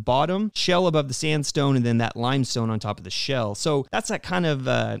at the bottom, shell above the sandstone, and then that limestone on top of the shell. So that's that kind of,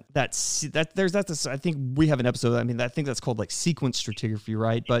 I think we have an episode. I mean, I think that's called like sequence stratigraphy,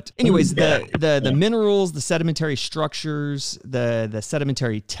 right? But anyways, the minerals, the sedimentary structures, the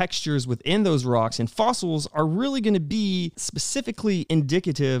sedimentary textures within those rocks and fossils are really really going to be specifically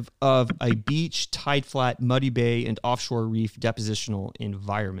indicative of a beach, tide flat, muddy bay, and offshore reef depositional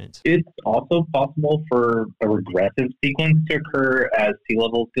environment. It's also possible for a regressive sequence to occur as sea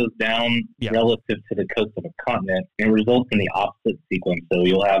levels goes down relative to the coast of a continent, and it results in the opposite sequence. So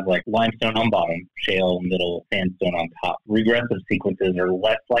you'll have like limestone on bottom, shale middle, sandstone on top. Regressive sequences are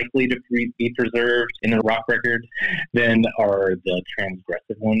less likely to be preserved in the rock record than are the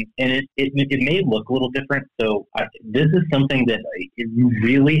transgressive ones. And it may look a little different. So this is something that you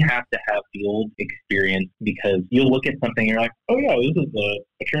really have to have field experience, because you'll look at something and you're like, oh yeah, this is a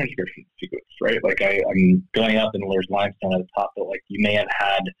transgression sequence, right? Like I'm going up and there's limestone at the top, but like you may have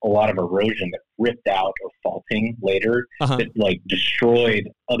had a lot of erosion that ripped out or faulting later that like destroyed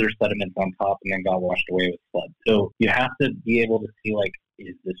other sediments on top and then got washed away with flood. So you have to be able to see like,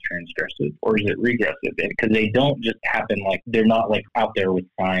 is this transgressive or is it regressive? Because they don't just happen, like they're not like out there with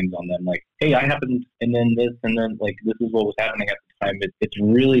signs on them like, hey, I happened and then this and then like this is what was happening at the time. It's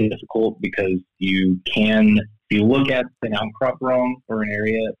really difficult because you can, if you look at an outcrop wrong or an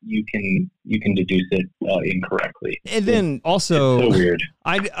area, you can deduce it incorrectly. And then also, it's so weird.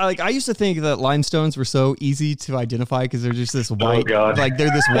 I used to think that limestones were so easy to identify because they're just this white, like they're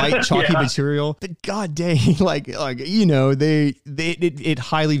this white chalky material. But god dang, like you know, it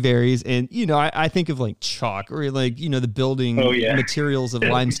highly varies. And you know, I think of like chalk or like, you know, the building materials of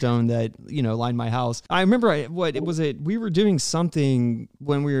limestone that, you know, line my house. I remember we were doing something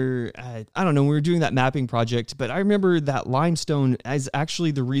when we were I don't know, we were doing that mapping project, but I remember that limestone is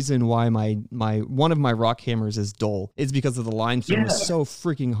actually the reason why my one of my rock hammers is dull. It's because of the limestone was so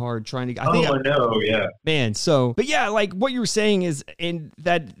freaking hard trying to. I know, man. So, but yeah, like what you were saying is, in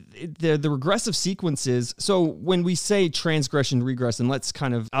that the regressive sequences. So when we say transgression, regression, let's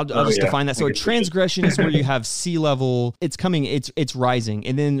kind of I'll just define that. So a transgression is where you have sea level. It's rising,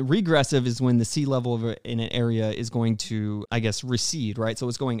 and then regressive is when the sea level in an area is going to, I guess, recede, right? So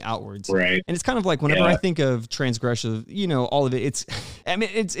it's going outwards, right? And it's kind of like whenever I think of transgressive, you know, all of it. It's I mean,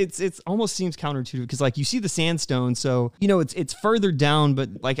 it's almost seems counterintuitive because like you see the sandstone, so you know it's further down, but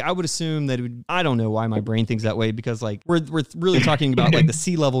like I would assume that it would. I don't know why my brain thinks that way because like we're really talking about like the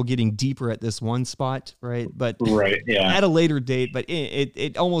sea level getting deeper at this one spot, right? But at a later date, but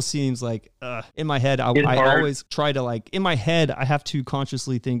it almost seems like in my head I always try to like in my head I have to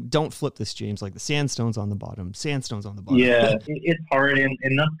consciously think, don't flip this, James. Like the sandstone's on the bottom. Yeah, it's hard,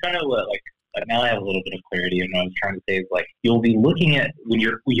 and that's kind of what like. Now I have a little bit of clarity, and what I was trying to say is like you'll be looking at when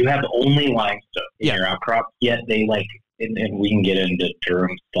you have only limestone in your outcrop, yet they like and we can get into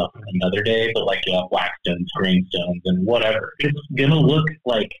Durham stuff another day, but like you have blackstones, greenstones, and whatever. It's gonna look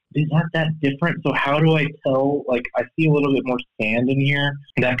like these aren't that different. So how do I tell? Like I see a little bit more sand in here.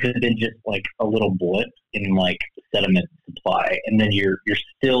 That could have been just like a little blip in like sediment supply, and then you're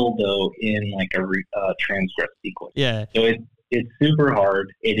still though in like a transgress sequence. Yeah. So it's super hard.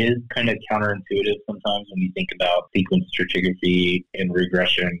 It is kind of counterintuitive sometimes when you think about sequence stratigraphy and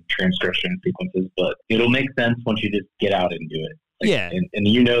regression, transgression sequences, but it'll make sense once you just get out and do it. Like, and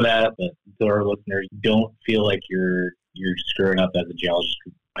you know that, but to our listeners, don't feel like you're screwing up as a geologist.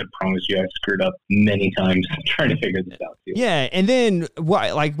 I promise you, I've screwed up many times trying to figure this out too. Yeah, and then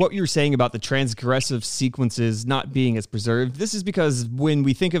what you were saying about the transgressive sequences not being as preserved. This is because when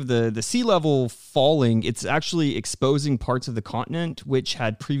we think of the sea level falling, it's actually exposing parts of the continent which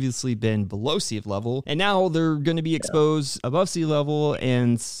had previously been below sea level, and now they're going to be exposed above sea level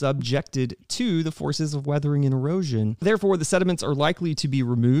and subjected to the forces of weathering and erosion. Therefore, the sediments are likely to be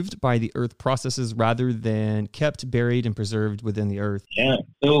removed by the earth processes rather than kept buried and preserved within the earth. Yeah.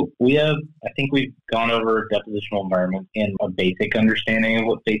 So I think we've gone over depositional environment and a basic understanding of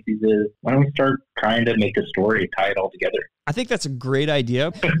what facies is. Why don't we start trying to make a story, tie it all together? I think that's a great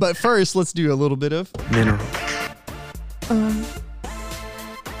idea. But first, let's do a little bit of mineral.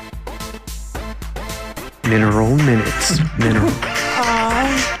 Mineral minutes. Mineral.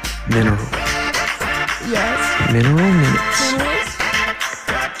 Mineral. Yes. Mineral minutes.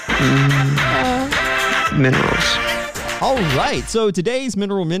 Minerals. All right, so today's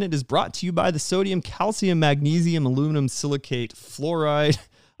Mineral Minute is brought to you by the sodium, calcium, magnesium, aluminum silicate, fluoride.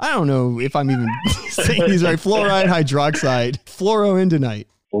 I don't know if I'm even saying these right. Fluoride hydroxide, fluoroindenite.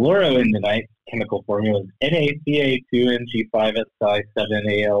 Fluoroindenite chemical formula is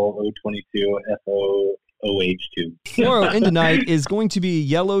NaCa2NG5Si7Al O22FO. OH2. Fluoroindenite is going to be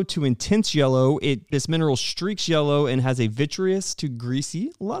yellow to intense yellow. This mineral streaks yellow and has a vitreous to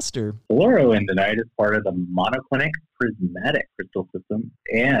greasy luster. Fluoroindenite is part of the monoclinic prismatic crystal system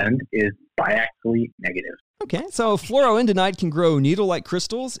and is biaxially negative. Okay, so fluoroindenite can grow needle-like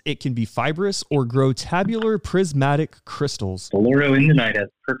crystals. It can be fibrous or grow tabular prismatic crystals. Fluoroindenite has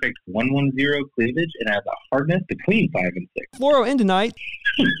perfect 110 cleavage and has a hardness between 5 and 6. Fluoroindenite,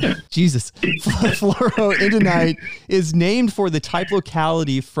 Jesus, fluoroindenite is named for the type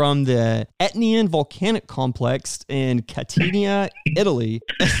locality from the Etnian volcanic complex in Catania, Italy.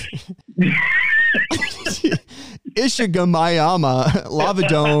 Ishigamayama lava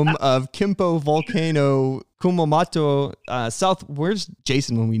dome of Kimpo volcano Kumamoto south. Where's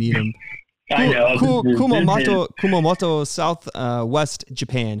Jason when we need him? I know. Kumamoto south west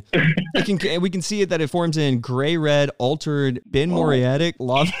Japan. We can see it that it forms in gray red altered benmoriatic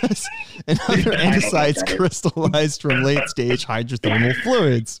lavas and other andesites crystallized from late stage hydrothermal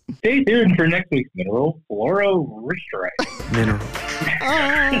fluids. Stay tuned for next week's mineral, fluororictorite. Mineral.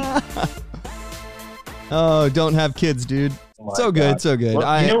 Oh, don't have kids, dude. So good, so good.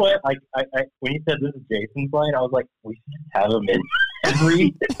 Well, you know what? I when you said this is Jason's line, I was like, we should just have him in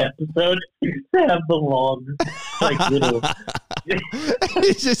every episode to have the long, little.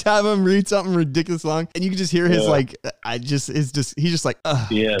 You just have him read something ridiculous long, and you can just hear his he's just like, oh,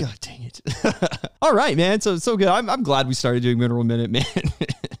 yeah. God dang it. All right, man. So good. I'm glad we started doing Mineral Minute, man.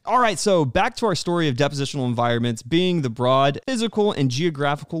 All right, so back to our story of depositional environments being the broad physical and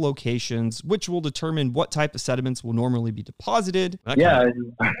geographical locations, which will determine what type of sediments will normally be deposited. Yeah,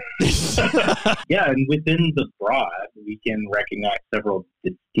 and within the broad, we can recognize several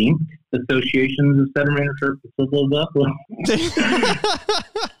distinct associations of sedimentary surfaces.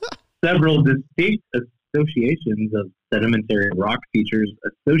 Several distinct associations of sedimentary rock features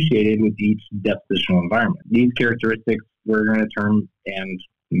associated with each depositional environment. These characteristics we're going to term, and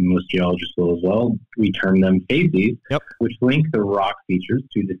most geologists will as well, we term them phases, which link the rock features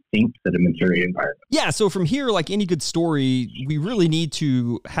to distinct sedimentary environments. Yeah, so from here, like any good story, we really need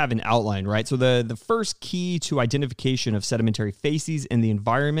to have an outline, right? So the first key to identification of sedimentary facies in the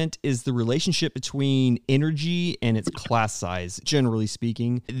environment is the relationship between energy and its class size, generally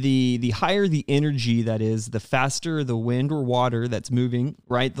speaking. The higher the energy, that is, the faster the wind or water that's moving,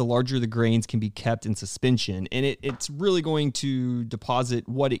 right? The larger the grains can be kept in suspension. And it's really going to deposit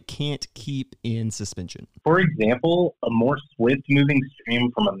what it can't keep in suspension. For example, a more swift-moving stream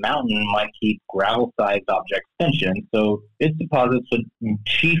from a mountain might keep gravel-sized objects suspension, so its deposits would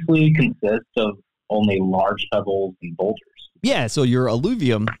chiefly consist of only large pebbles and boulders. Yeah, so your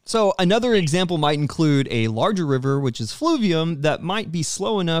alluvium. So another example might include a larger river, which is fluvium, that might be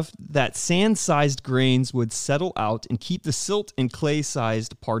slow enough that sand-sized grains would settle out and keep the silt and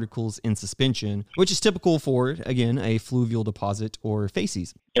clay-sized particles in suspension, which is typical for, again, a fluvial deposit or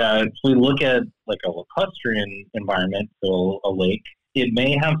facies. Yeah, if we look at like a lacustrine environment, so a lake, it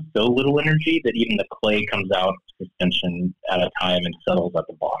may have so little energy that even the clay comes out of suspension at a time and settles at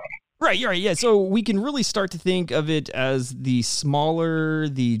the bottom. Right, yeah. So we can really start to think of it as the smaller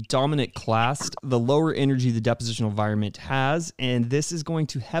the dominant class, the lower energy the depositional environment has, and this is going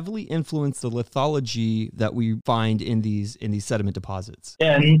to heavily influence the lithology that we find in these sediment deposits.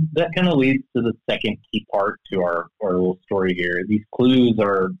 And that kind of leads to the second key part to our little story here. These clues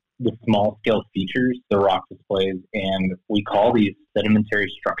are the small-scale features the rock displays, and we call these sedimentary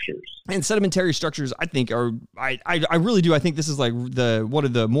structures. And sedimentary structures, I think, I really do. I think this is like one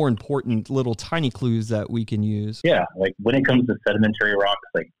of the more important little tiny clues that we can use. Yeah, like when it comes to sedimentary rocks,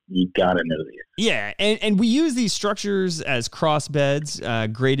 like you gotta know these. Yeah, and we use these structures as cross beds,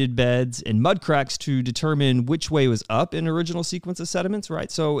 graded beds, and mud cracks to determine which way was up in original sequence of sediments, right?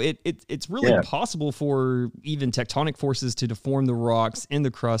 So it's really possible for even tectonic forces to deform the rocks in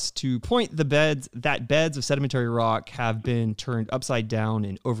the crust to point the beds of sedimentary rock have been turned upside down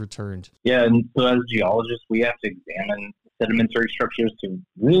and overturned. Yeah, and so as geologists, we have to examine sedimentary structures to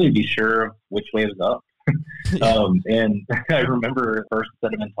really be sure which way was up. And I remember first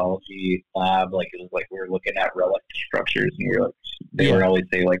sedimentology lab, like it was like we were looking at relic structures, and they would always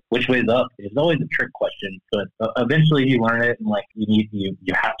say like, which way is up? It's always a trick question, but eventually you learn it, and like you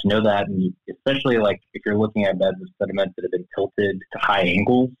have to know that, and especially like if you're looking at beds of sediment that have been tilted to high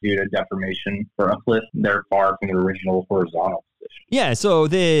angles due to deformation or uplift, they're far from the original horizontal position. Yeah, so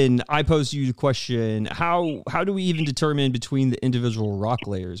then I posed you the question, how do we even determine between the individual rock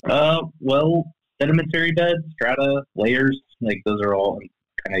layers? Well, sedimentary beds, strata, layers, like those are all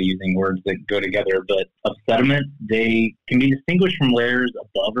kind of using words that go together, but of sediment, they can be distinguished from layers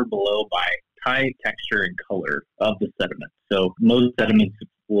above or below by type, texture, and color of the sediment. So most sediments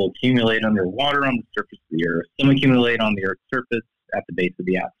will accumulate underwater on the surface of the earth. Some accumulate on the earth's surface at the base of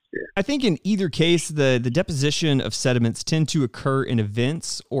the atmosphere. atmosphere. I think in either case, the deposition of sediments tend to occur in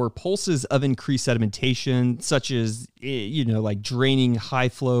events or pulses of increased sedimentation, such as, like draining high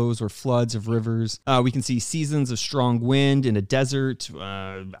flows or floods of rivers. We can see seasons of strong wind in a desert,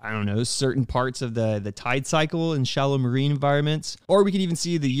 certain parts of the tide cycle in shallow marine environments, or we can even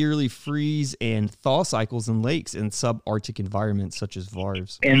see the yearly freeze and thaw cycles in lakes in subarctic environments such as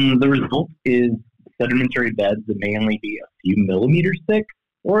VARVs. And the result is sedimentary beds that may only be a few millimeters thick,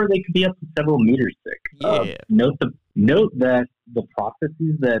 or they could be up to several meters thick. Yeah. Note that the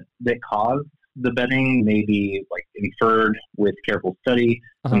processes that cause the bedding may be inferred with careful study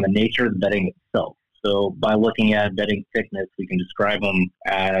from the nature of the bedding itself. So by looking at bedding thickness, we can describe them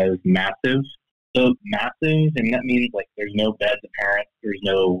as massive. So massive, and that means there's no beds apparent, there's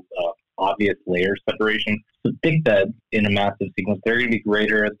no obvious layer separation. So thick beds in a massive sequence, they're going to be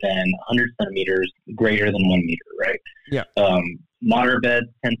greater than 100 centimeters, greater than 1 meter, right? Yeah. Moderate beds,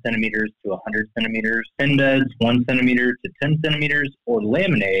 10 centimeters to 100 centimeters. Thin beds, 1 centimeter to 10 centimeters. Or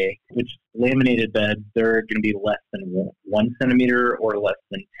laminated beds, they're going to be less than 1 centimeter or less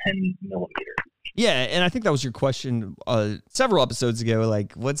than 10 millimeters. Yeah, and I think that was your question several episodes ago.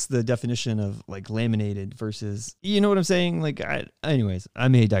 What's the definition of laminated versus, you know what I'm saying? Anyways, I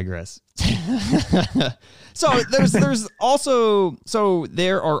may digress. So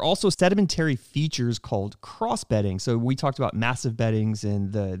there are also sedimentary features called cross bedding. So we talked about massive beddings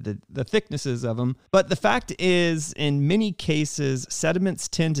and the thicknesses of them. But the fact is, in many cases, sediments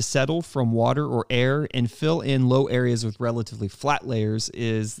tend to settle from water or air and fill in low areas with relatively flat layers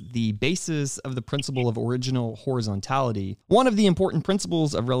is the basis of the principle of original horizontality, one of the important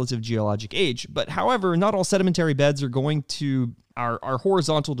principles of relative geologic age. But however, not all sedimentary beds are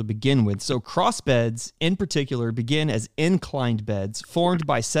horizontal to begin with. So cross beds in particular begin as inclined beds formed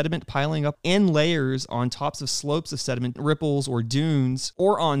by sediment piling up in layers on tops of slopes of sediment ripples or dunes,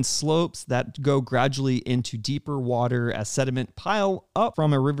 or on slopes that go gradually into deeper water as sediment pile up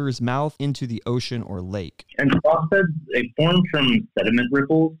from a river's mouth into the ocean or lake. And cross beds, they form from sediment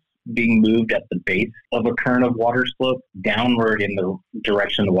ripples being moved at the base of a current of water slope downward in the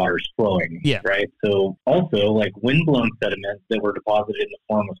direction the water is flowing. Yeah. Right. So also windblown sediments that were deposited in the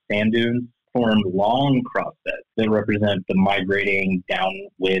form of sand dunes formed long cross beds that represent the migrating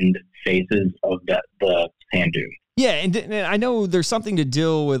downwind phases of the sand dune. Yeah, and I know there's something to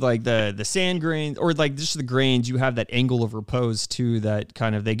deal with the sand grains or just the grains. You have that angle of repose too, that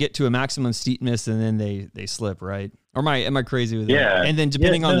kind of they get to a maximum steepness and then they slip, right? Or am I crazy with that? Yeah. And then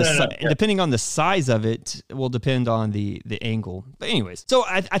depending on the size of it will depend on the angle. But anyways, so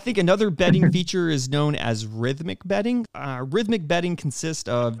I think another bedding feature is known as rhythmic bedding. Rhythmic bedding consists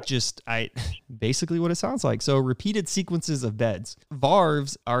of basically what it sounds like. So repeated sequences of beds.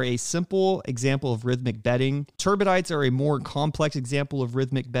 VARVs are a simple example of rhythmic bedding. Turbidites are a more complex example of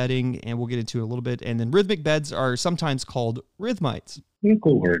rhythmic bedding, and we'll get into it a little bit. And then rhythmic beds are sometimes called rhythmites.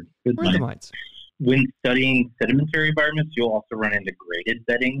 Cool word. Rhythmites. When studying sedimentary environments, you'll also run into graded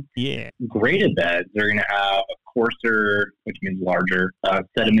bedding. Yeah. Graded beds are going to have a coarser, which means larger,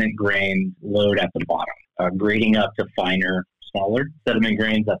 sediment grains load at the bottom, grading up to finer, smaller sediment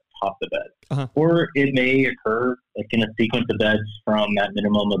grains at the top of the bed. Uh-huh. Or it may occur in a sequence of beds from that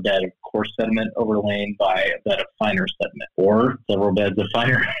minimum, a bed of coarse sediment overlain by a bed of finer sediment, or several beds of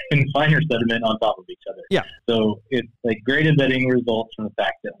finer and finer sediment on top of each other. Yeah. So it's graded bedding results from the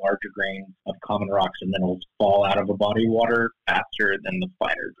fact that larger grains of common rocks and minerals fall out of a body of water faster than the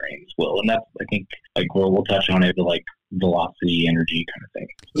finer grains will. And that's, I think, we'll touch on it, but velocity, energy kind of thing.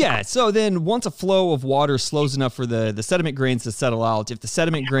 Yeah, so then once a flow of water slows enough for the sediment grains to settle out, if the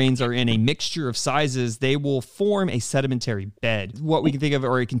sediment grains are in a mixture of sizes, they will form a sedimentary bed. What we can think of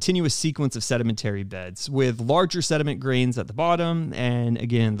are a continuous sequence of sedimentary beds with larger sediment grains at the bottom and,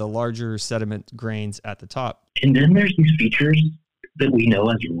 again, the larger sediment grains at the top. And then there's these features that we know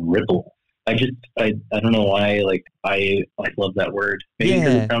as ripples. I don't know why, I love that word. Maybe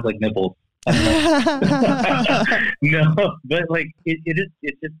because it sounds like nipples. No, but it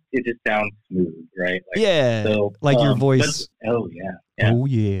just sounds smooth, right? So your voice. Oh yeah.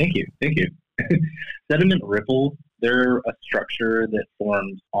 Thank you. Sediment ripples, they're a structure that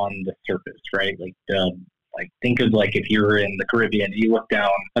forms on the surface, right? Think of if you were in the Caribbean, you look down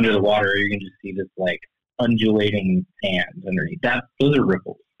under the water, you can just see this undulating sand underneath. Those are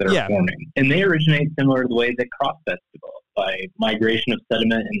ripples that are forming, and they originate similar to the way that crossbeds develop, by migration of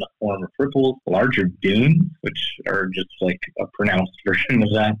sediment in the form of ripples, larger dunes, which are just a pronounced version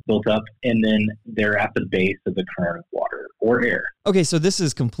of that built up, and then they're at the base of the current of water or air. Okay, so this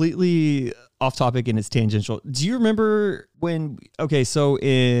is completely off topic and it's tangential. Do you remember so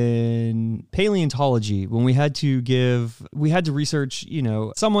in paleontology, when we had to research,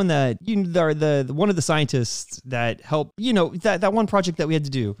 someone that, the one of the scientists that helped, that one project that we had to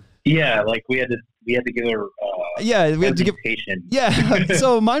do. Yeah. Like we had to give a, we had to give. Yeah.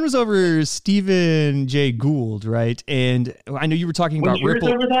 So mine was over Stephen Jay Gould, right? And I know you were talking about yours Ripple.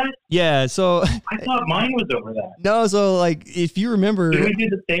 Over that? Yeah. So I thought mine was over that. No. So like, if you remember, did we do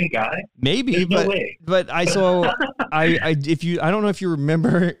the same guy? Maybe, no way. But I don't know if you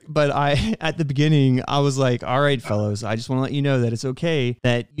remember, but at the beginning I was like, all right, fellows, I just want to let you know that it's okay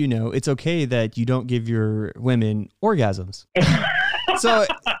that you don't give your women orgasms. So.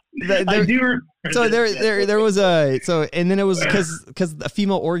 I do. So there was and then it was because the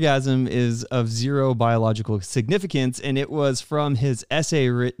female orgasm is of zero biological significance, and it was from his essay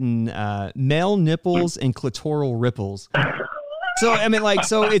written "Male Nipples and Clitoral Ripples." So I mean,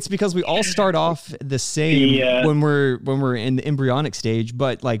 so it's because we all start off the same when we're in the embryonic stage,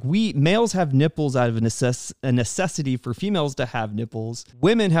 but like males have nipples out of a necessity for females to have nipples.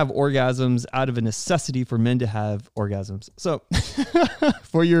 Women have orgasms out of a necessity for men to have orgasms. So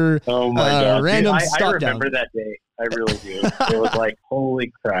for your random stop I remember that day. I really do. It was like,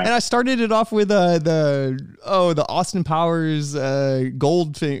 holy crap. And I started it off with the Austin Powers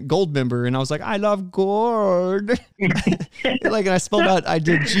gold member, and I was like, I love gold. And I spelled out, I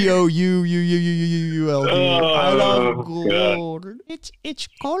did GOUUUUULD. I love gold. God. It's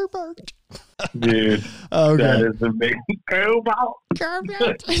Goldberg. Dude, that is a big cobalt.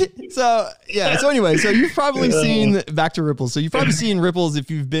 So anyway, so you've probably seen, back to ripples. So you've probably seen ripples if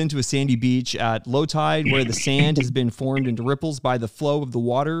you've been to a sandy beach at low tide, where the sand has been formed into ripples by the flow of the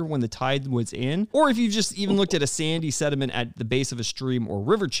water when the tide was in, or if you've just even looked at a sandy sediment at the base of a stream or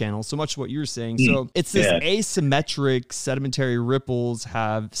river channel, so much what you're saying. So it's this asymmetric sedimentary ripples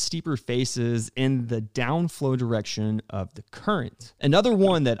have steeper faces in the downflow direction of the current. Another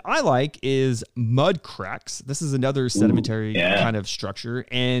one that I like is mud cracks. This is another sedimentary kind of structure,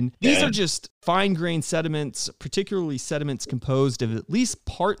 and these are just fine-grained sediments, particularly sediments composed of at least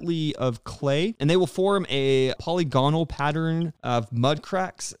partly of clay, and they will form a polygonal pattern of mud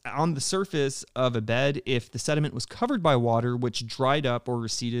cracks on the surface of a bed if the sediment was covered by water, which dried up or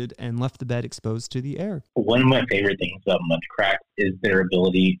receded and left the bed exposed to the air. One of my favorite things about mud cracks is their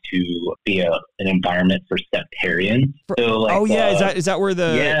ability to be an environment for septarians. So is that where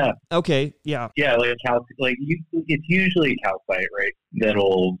the it's usually calcite, right? That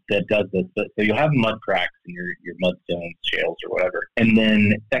does this, but so you'll have mud cracks in your mudstones, shales, or whatever, and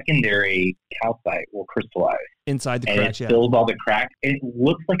then secondary calcite will crystallize inside the cracks. And it fills all the cracks. It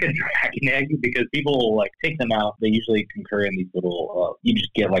looks like a dragon egg because people will take them out. They usually concur in these little. You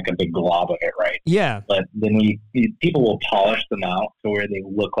just get like a big glob of it, right? Yeah. But then people will polish them out to where they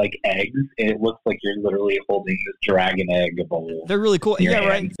look like eggs, and it looks like you're literally holding this dragon egg bowl. They're really cool. Yeah,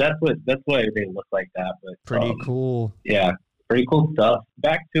 right. That's why they look like that. But pretty cool. Yeah. Pretty cool stuff.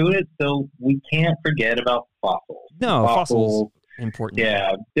 Back to it. So we can't forget about fossils. No, fossils important.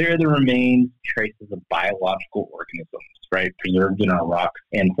 Yeah, they're the remains, traces of biological organisms, right, preserved in our rocks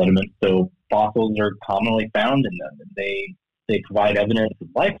and sediments. So fossils are commonly found in them, and they provide evidence of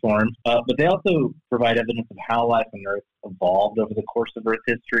life forms, but they also provide evidence of how life on Earth evolved over the course of Earth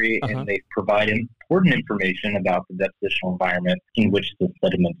history, and they provide important information about the depositional environment in which the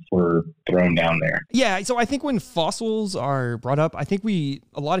sediments were thrown down there. Yeah, so I think when fossils are brought up, I think a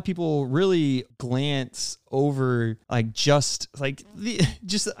lot of people really glance over I think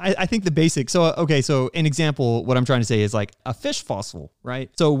the basics. So so an example, what I'm trying to say is like a fish fossil, right?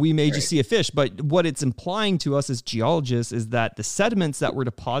 So we may just see a fish, but what it's implying to us as geologists is that the sediments that were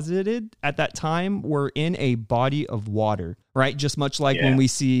deposited at that time were in a body of water, right? Just much like when we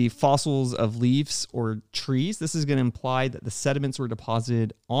see fossils of leaves or trees, this is going to imply that the sediments were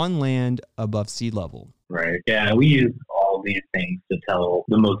deposited on land above sea level. Right. Yeah, we use all these things to tell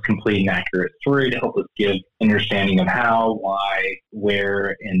the most complete and accurate story to help us give understanding of how, why,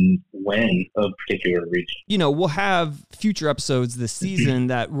 where, and when of particular region. We'll have future episodes this season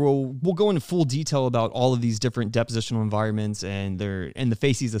that we'll go into full detail about all of these different depositional environments and the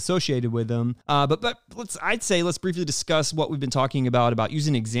facies associated with them. But let's briefly discuss what we've been talking about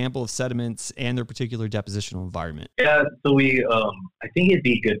using an example of sediments and their particular depositional environment. Yeah, so I think it'd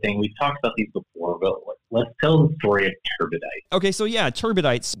be a good thing. We've talked about these before, but let's tell the story of turbidites. Okay, so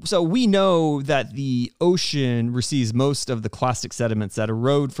turbidites. So we know that the ocean receives most of the clastic sediments that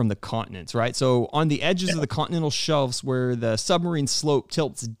erode from the continents, right? So on the edges of the continental shelves where the submarine slope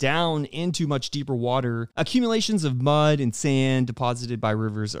tilts down into much deeper water, accumulations of mud and sand deposited by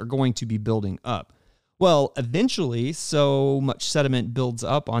rivers are going to be building up. Well, eventually, so much sediment builds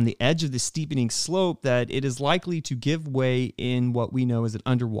up on the edge of the steepening slope that it is likely to give way in what we know as an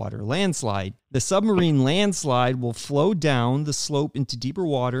underwater landslide. The submarine landslide will flow down the slope into deeper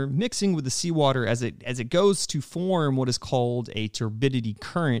water, mixing with the seawater as it goes to form what is called a turbidity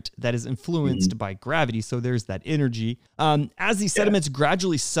current that is influenced by gravity. So there's that energy. As these sediments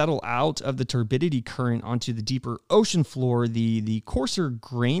gradually settle out of the turbidity current onto the deeper ocean floor, the coarser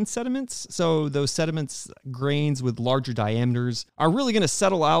grain sediments, so those sediments, grains with larger diameters, are really going to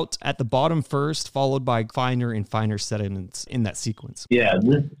settle out at the bottom first, followed by finer and finer sediments in that sequence. Yeah,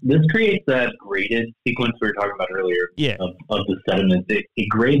 this creates that graded sequence we were talking about earlier of the sediments. It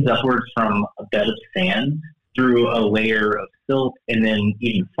grades upwards from a bed of sand through a layer of silt, and then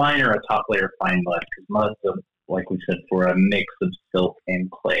even finer, a top layer of fine mud, because mud is, like we said, for a mix of silt and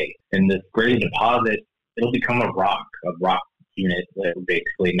clay. And this graded deposit, it'll become a rock unit,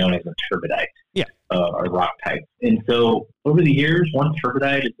 basically known as a turbidite, a rock type. And so over the years, one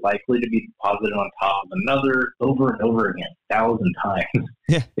turbidite is likely to be deposited on top of another over and over again, 1,000 times.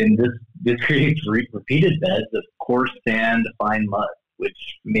 Yeah. And this creates repeated beds of coarse sand, fine mud, which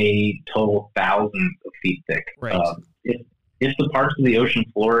may total thousands of feet thick. Right. If the parts of the ocean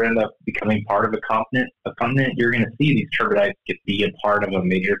floor end up becoming part of a continent, you're going to see these turbidites be a part of a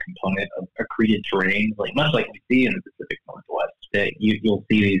major component of accreted terrain, much like we see in the Pacific Northwest. That you'll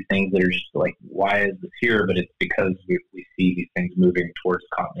see these things that are just like, why is this here? But it's because we see these things moving towards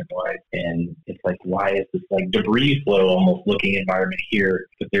continent-wide, and it's like, why is this like debris flow almost looking environment here?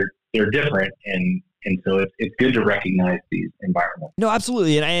 But they're different, and so it's good to recognize these environments. No,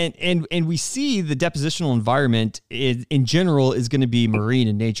 absolutely. And we see the depositional environment in general is going to be marine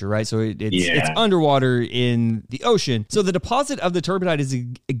in nature, right? So it's underwater in the ocean. So the deposit of the turbidite is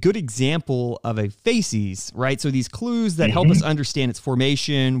a good example of a facies, right? So these clues that help us understand its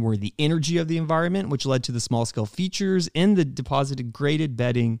formation were the energy of the environment, which led to the small scale features in the deposited graded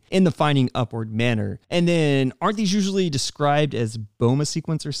bedding in the finding upward manner. And then aren't these usually described as BOMA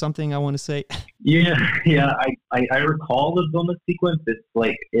sequence or something, I want to say? Yeah, I recall the BOMA sequence.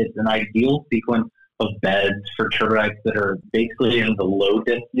 It's an ideal sequence of beds for turbidites that are basically in the low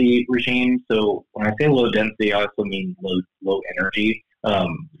density regime. So when I say low density, I also mean low energy.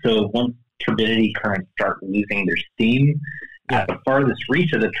 So once turbidity currents start losing their steam, at the farthest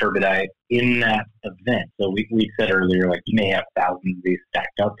reach of the turbidite in that event. So we said earlier, like, you may have thousands of these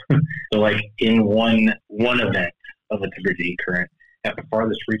stacked up. So like in one event of a turbidity current, at the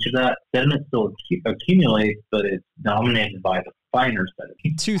farthest reach of that, sediment still accumulates, but it's dominated by the finer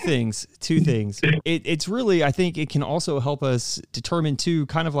sediment. Two things. It's really, I think it can also help us determine too,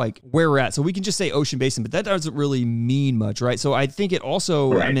 kind of like where we're at. So we can just say ocean basin, but that doesn't really mean much, right? So I think it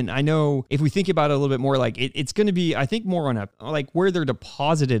also, I mean, I know if we think about it a little bit more, like it's going to be, I think more on a, like where they're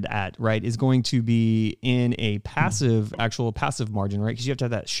deposited at, right, is going to be in a actual passive margin, right? Because you have to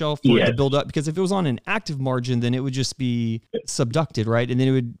have that shelf for it to build up. Because if it was on an active margin, then it would just be subducted, right? And then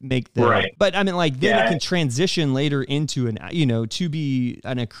it would make the, but I mean, like then it can transition later into an, to be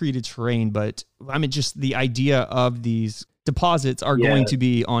an accreted terrain. But I mean, just the idea of these deposits are going to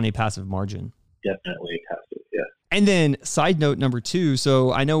be on a passive margin. Definitely passive, yeah. And then side note number 2.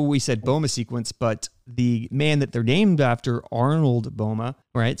 So I know we said BOMA sequence, but the man that they're named after, Arnold Boma,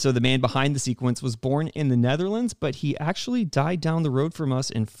 right? So the man behind the sequence was born in the Netherlands, but he actually died down the road from us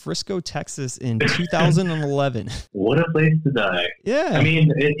in Frisco, Texas in 2011. What a place to die. Yeah. I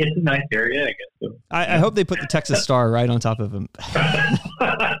mean, it's a nice area, I guess. I hope they put the Texas Star right on top of him.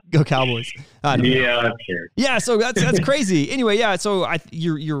 Go Cowboys. Yeah, sure. Yeah, so that's crazy. Anyway, yeah, so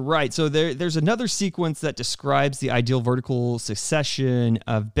you're right. So there's another sequence that describes the ideal vertical succession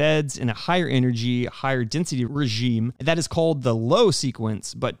of beds in a higher energy, higher density regime that is called the low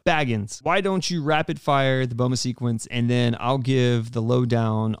sequence. But Baggins, why don't you rapid fire the BOMA sequence, and then I'll give the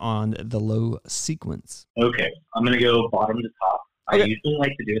lowdown on the low sequence. Okay, I'm going to go bottom to top. Okay. I usually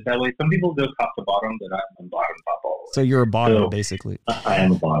like to do it that way. Some people go top to bottom, but I'm bottom top all the way. So you're a bottom, basically. I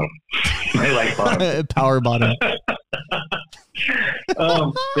am a bottom. I like bottom. Power bottom.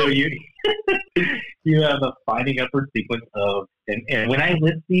 So you have a finding upward sequence of, and when I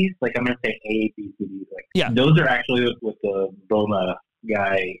list these, like I'm going to say A, B, C, D, like those are actually what the BOMA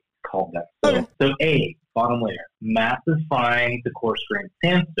guy called them. So A, bottom layer, massive fine to coarse grain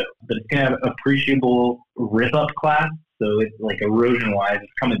sandstone, but it's going to have appreciable rip up class. So it's like erosion-wise,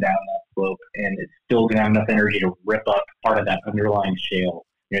 it's coming down that slope, and it's still going to have enough energy to rip up part of that underlying shale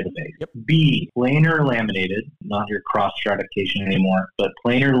near the base. Yep. B, planar laminated, not your cross stratification anymore, but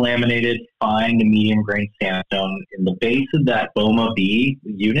planar laminated fine to medium grain sandstone. In the base of that BOMA B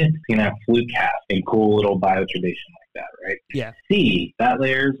unit, it's going to have flute cast and cool little bioturbation. that, right? Yeah. C, that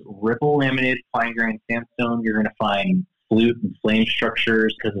layer's ripple laminated fine grained sandstone. You're going to find flute and flame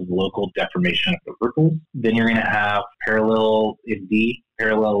structures because of local deformation of the ripples. Then you're going to have parallel in D,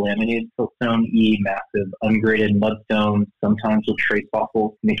 parallel laminated siltstone. E, massive ungraded mudstones, sometimes with trace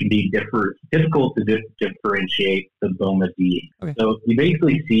fossils. And it can be difficult to differentiate the BOMA D. Okay. So you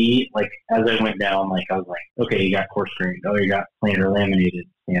basically see, like, as I went down, like, I was like, okay, you got coarse grained. Oh, you got planar laminated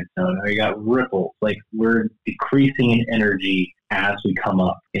sandstone. Oh, you got ripples. Like, we're decreasing in energy as we come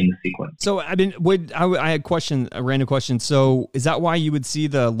up in the sequence. So I mean, I had a random question. So is that why you would see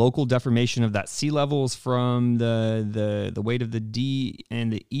the local deformation of that sea levels from the weight of the D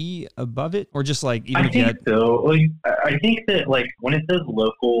and the E above it, or just like even I think so. Like, I think that like when it says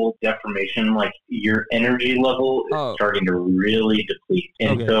local deformation, like your energy level is starting to really deplete,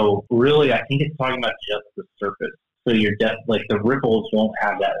 and so really, I think it's talking about just the surface. So your like the ripples won't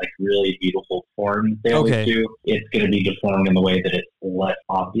have that like really beautiful form they always do. It's going to be deformed in the way that it's less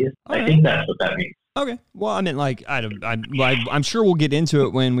obvious. I think that's what that means. Okay. Well, I mean, like, I'm sure we'll get into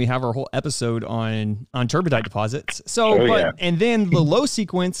it when we have our whole episode on turbidite deposits. So, and then the low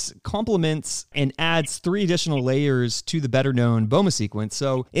sequence complements and adds 3 additional layers to the better known BOMA sequence.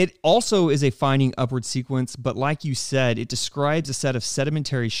 So it also is a finding upward sequence, but like you said, it describes a set of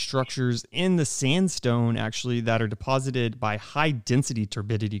sedimentary structures in the sandstone actually that are deposited by high density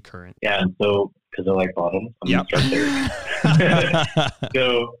turbidity current. Yeah. And so, because I like bottoms, I'm going to start there.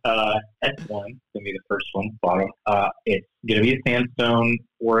 So S1 going to be the first one, bottom. It's going to be a sandstone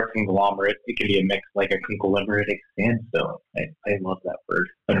or a conglomerate. It can be a mix like a conglomeratic sandstone. I love that word.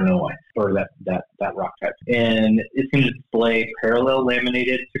 I don't know why. Or that rock type. And it's going to display parallel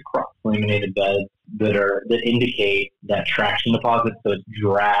laminated to cross laminated beds that indicate that traction deposit. So it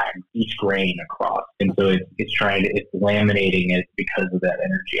drags each grain across. And so it's laminating it because of that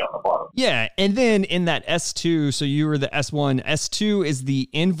energy on the bottom. Yeah. And then in that S2, so you were the S1. S2 is the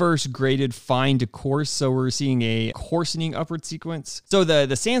inverse graded fine to coarse. So we're seeing a coarsening upward sequence. So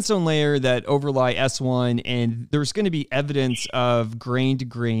the sandstone layer that overlie S1, and there's going to be evidence of grain to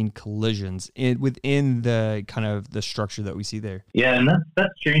grain collisions within the kind of the structure that we see there. Yeah. And that's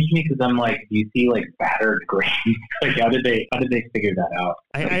strange to me because I'm like, do you see like battered grain? Like how did they figure that out?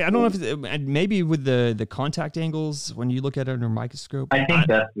 I don't know if maybe with the contact angles when you look at it under a microscope. I think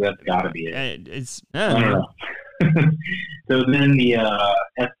that's got to be it. I don't know. So then the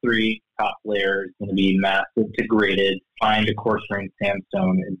S3 top layer is going to be massive to graded, fine to coarse grained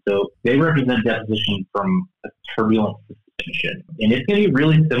sandstone, and so they represent deposition from a turbulent suspension. And it's going to be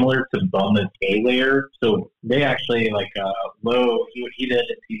really similar to BOMA's A layer. So they actually like Lowe. What he did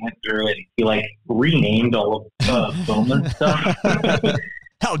is he went through and he like renamed all of BOMA's stuff.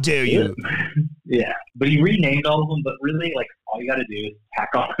 How dare you? Yeah, but he renamed all of them. But really, like all you got to do is tack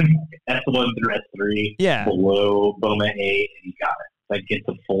on S1 through S3 below BOMA A, and you got it. Like it's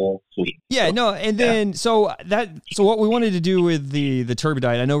a full suite. Yeah, no, and then so what we wanted to do with the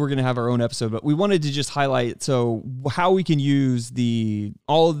turbidite, I know we're going to have our own episode, but we wanted to just highlight so how we can use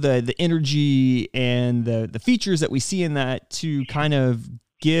all the energy and the features that we see in that to kind of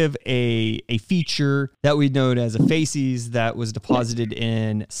give a feature that we note as a facies that was deposited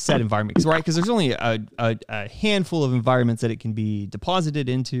in said environment, right? Because there's only a handful of environments that it can be deposited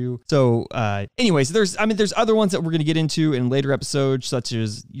into. So, anyways, there's other ones that we're going to get into in later episodes, such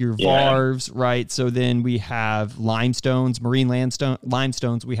as your varves, right? So then we have limestones, marine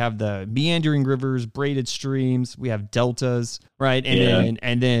limestones. We have the meandering rivers, braided streams. We have deltas, right?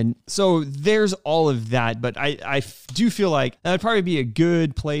 And then so there's all of that. But I do feel like that would probably be a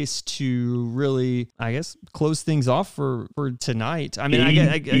good place to really, I guess, close things off for tonight. I mean, I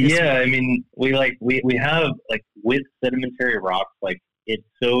guess I mean, we have like with sedimentary rocks, like it's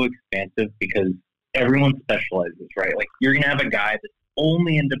so expansive because everyone specializes, right? Like you're gonna have a guy that's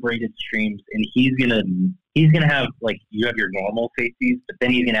only into braided streams, and he's gonna have like you have your normal facies, but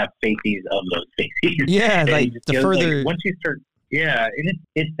then he's gonna have facies of those facies. Yeah, like the further like, once you start, and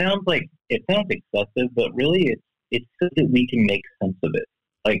it sounds excessive, but really it's so that we can make sense of it.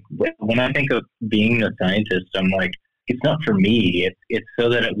 Like when I think of being a scientist, I'm like, it's not for me. It's so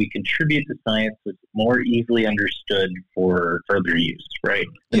that we contribute to science that's more easily understood for further use, right?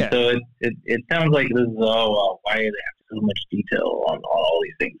 And so it sounds like this is why do they have to so much detail on all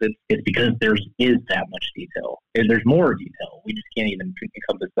these things. It's because there is that much detail. And there's more detail. We just can't even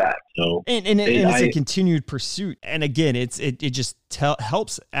encompass that. So and it's a continued pursuit. And again, it just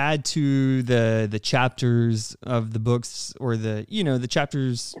helps add to the chapters of the books, or the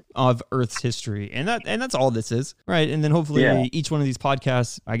chapters of Earth's history. And that's all this is, right? And then hopefully each one of these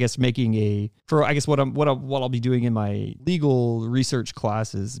podcasts, I guess, what I'll be doing in my legal research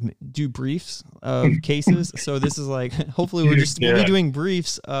classes, do briefs of cases. So this is like, hopefully we'll be doing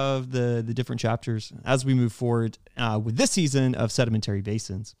briefs of the different chapters as we move forward with this season of Sedimentary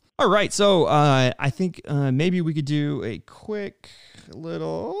Basins. All right, so I think maybe we could do a quick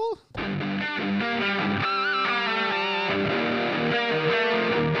little...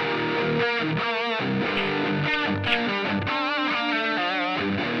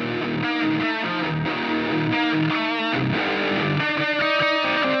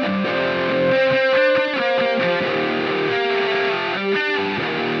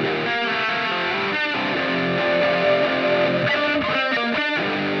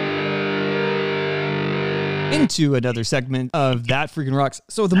 into another segment of That Freaking Rocks.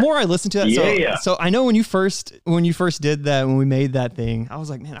 So the more I listen to that, so I know when you first did that, when we made that thing, I was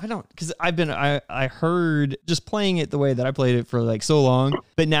like, man, because I heard just playing it the way that I played it for like so long,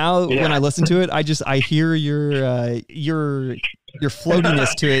 but now when I listen to it, I hear your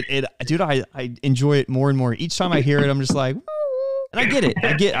floatiness to it. Dude, I enjoy it more and more. Each time I hear it, I'm just like, woo. And I get it.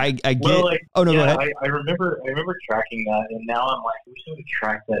 I get. Well, like, oh no, go ahead. I remember tracking that, and now I'm like, we should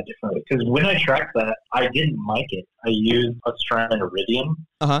track that differently. Because when I tracked that, I didn't mic it. I used a Strymon Iridium,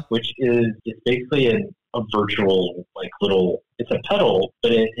 which is basically a virtual little. It's a pedal,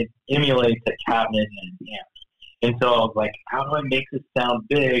 but it emulates a cabinet and an amp. And so I was like, how do I make this sound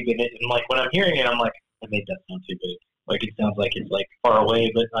big? And like when I'm hearing it, I'm like, I made that sound too big. Like, it sounds like it's like far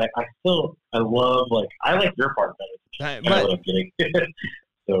away, but I love, like, I like your part better. What I'm getting.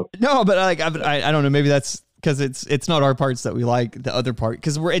 So no, but I don't know. Maybe that's because it's not our parts that we like. The other part,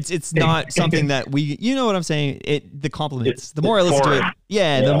 because it's not something that we. You know what I'm saying? The compliments. The more I listen to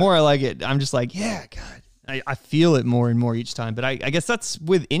it, the more I like it. I'm just like, yeah, God. I feel it more and more each time. But I guess that's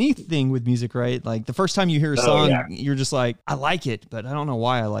with anything with music, right? Like the first time you hear a song, you're just like, I like it, but I don't know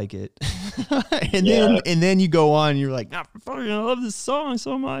why I like it. and then you go on and you're like, I love this song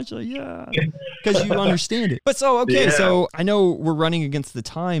so much. Like, because you understand it. But so I know we're running against the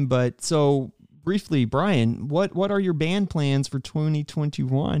time, but so briefly, Brian, what are your band plans for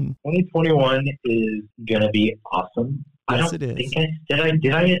 2021? 2021 is going to be awesome. Yes, it is.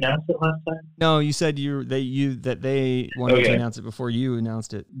 Did I announce it last time? No, you said that they wanted to announce it before you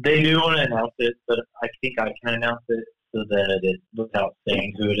announced it. They do want to announce it, but I think I can announce it so that it's without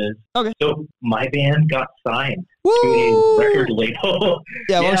saying who it is. Okay. So my band got signed to a record label.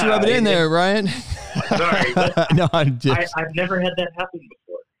 Yeah, why don't you rub it in there, Ryan? Sorry, but no, I'm just... I've never had that happen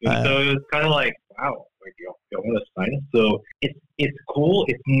before. So it was kind of like, wow, like you want to sign us? So it's cool.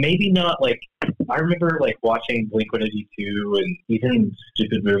 It's maybe not like, I remember like watching Blink-182 and even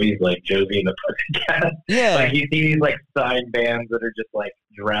stupid movies like Josie and the Pussycats. Yeah. Like you see these like signed bands that are just like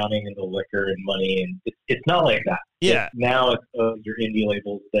drowning in the liquor and money, and it's not like that. Yeah. Now it's your indie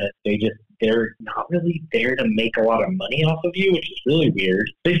labels that they're not really there to make a lot of money off of you, which is really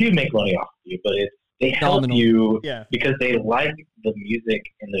weird. They do make money off of you, but they help you because they like the music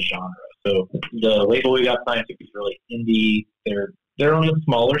and the genre. So the label we got signed to is really indie. They're on a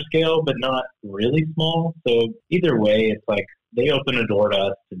smaller scale, but not really small. So either way, it's like they open a door to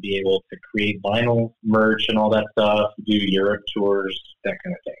us to be able to create vinyl merch and all that stuff, do Europe tours, that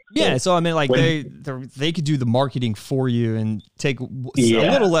kind of thing. Yeah, so I mean, like they could do the marketing for you and take a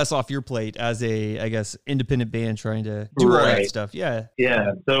little less off your plate as a, I guess, independent band trying to do all that stuff. Yeah.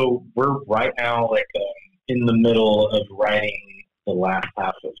 Yeah. So we're right now like in the middle of writing the last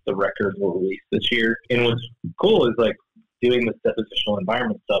half of the record we'll release this year. And what's cool is like doing this depositional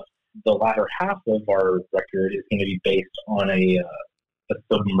environment stuff. The latter half of our record is going to be based on a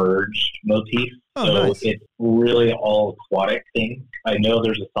submerged motif. So nice. It's really all aquatic things. I know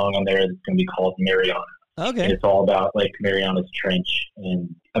there's a song on there that's going to be called Mariana. Okay. And it's all about like Mariana's Trench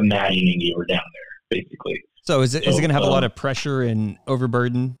and imagining you were down there, basically. So is it going to have a lot of pressure and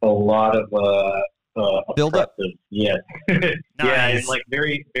overburden? A lot of build up. Yes. Nice. Yeah, and like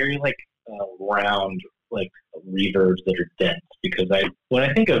very, very like round like reverbs that are dense, because when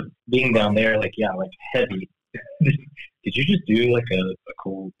I think of being down there, like heavy. Did you just do like a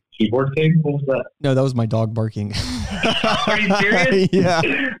cool keyboard thing? What was that? No, that was my dog barking. Are you serious? Yeah.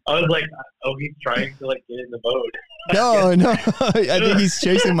 I was like, oh, he's trying to like get in the mode. No. I think he's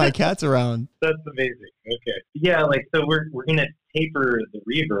chasing my cats around. That's amazing. Okay. Yeah, like so we're gonna taper the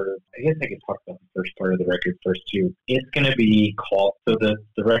reverb, I guess I could talk about the first part of the record first too. It's going to be called, so the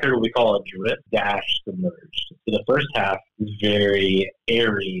record will be called Drift Dash Submerged. So the first half is very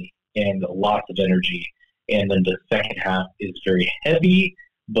airy and lots of energy. And then the second half is very heavy,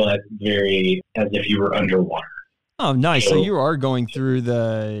 but very as if you were underwater. Oh, nice. So you are going through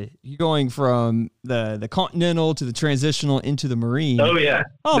you're going from the continental to the transitional into the marine. Oh, yeah.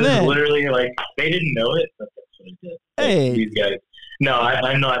 Oh, this man. Is literally like, they didn't know it, but that's what I did. Hey. These guys. No,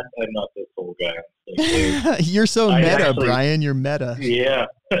 I'm not this whole guy. Like, you're so meta, Brian. You're meta. Yeah.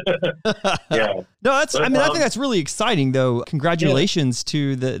 Yeah. No, I think that's really exciting though. Congratulations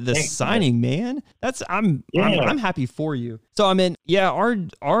to the Thanks, signing, man. I'm happy for you. So I mean, yeah,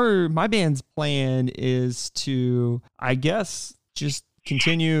 my band's plan is to, I guess, just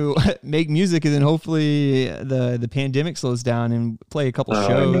continue make music, and then hopefully the pandemic slows down and play a couple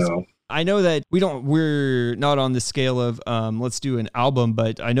shows. No. I know that we're not on the scale of let's do an album,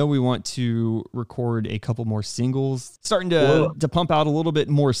 but I know we want to record a couple more singles, starting to pump out a little bit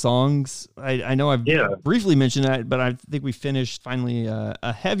more songs. I know I've briefly mentioned that, but I think we finished finally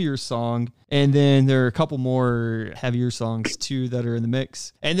a heavier song, and then there are a couple more heavier songs too that are in the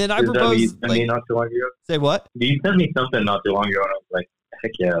mix. And then I proposed, not too long ago. Say what? You sent me something not too long ago, and I was like,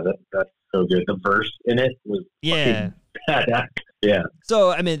 heck yeah, that's so good. The verse in it was fucking badass. Yeah.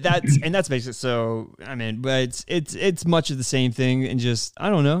 So I mean that's basic. So I mean, but it's much of the same thing, and just I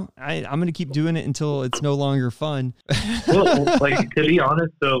don't know. I'm gonna keep doing it until it's no longer fun. Well, like to be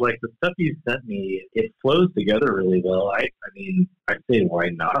honest, though, like the stuff you sent me, it flows together really well. I mean, I say why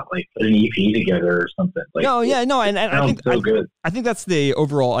not? Like put an EP together or something. Like, and I think so good. I think that's the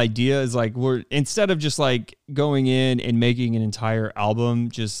overall idea. Is like we're instead of just like going in and making an entire album,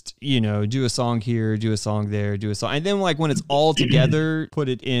 just do a song here, do a song there, do a song, and then like when it's all together, put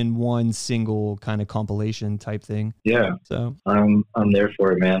it in one single kind of compilation type thing. Yeah. So I'm there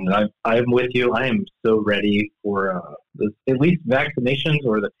for it, man. And I'm with you. I am so ready for at least vaccinations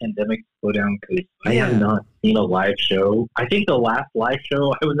or the pandemic to slow down, because I have not seen a live show. I think the last live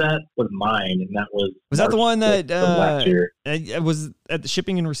show I was at was mine, and that was that the one that last year? It was at the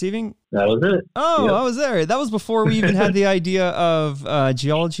Shipping and Receiving? That was it. Oh, yep. I was there. That was before we even had the idea of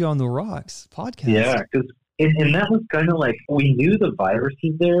Geology on the Rocks podcast. Yeah, because and that was kind of like, we knew the virus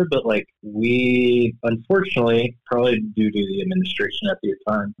is there, but like we, unfortunately, probably due to the administration at the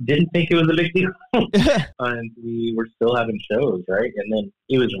time, didn't think it was a big deal. And we were still having shows, right? And then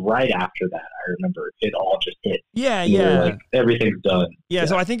it was right after that, I remember, it all just hit. Yeah, we were like, everything's done. Yeah,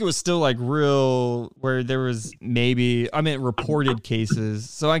 so I think it was still like real, where there was reported cases.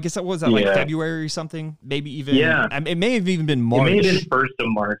 So I guess that was like February or something, maybe even. Yeah. It may have even been March. It may have been 1st of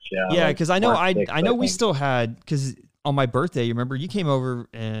March, yeah. Yeah, because I know I know we still had, because on my birthday, you remember, you came over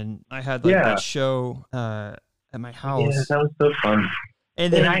and I had like that show at my house. Yeah, that was so fun.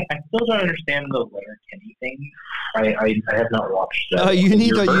 And then I still don't understand the Letterkenny thing. I have not watched that. You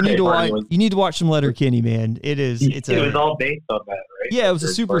need to watch some Letterkenny, man. It was all based on that, right? Yeah, it was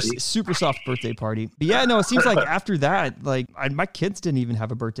a super soft birthday party. But yeah, no, it seems like after that, like my kids didn't even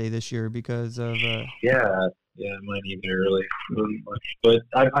have a birthday this year because of Yeah, mine either really much. But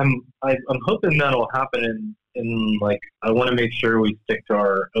I'm hoping that'll happen in like, I want to make sure we stick to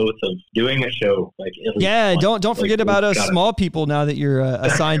our oath of doing a show. Like, at least don't forget about us small people now that you're a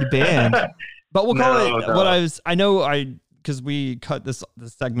signed band. But we'll call it because we cut this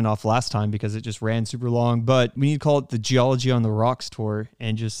segment off last time because it just ran super long. But we need to call it the Geology on the Rocks tour,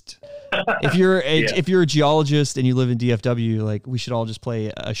 and just if you're a geologist and you live in DFW, like we should all just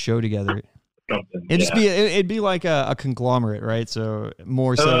play a show together. It'd be like a conglomerate, right? So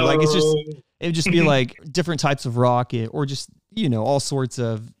more so like it'd just be like different types of rock, or just all sorts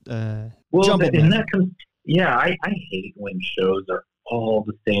of jumbled. I hate when shows are all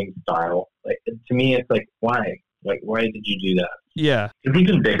the same style. Like, to me, it's like, why? Like, why did you do that? Yeah, because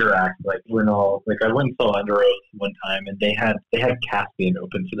even bigger acts, like I went and saw Under Oath one time, and they had Caspian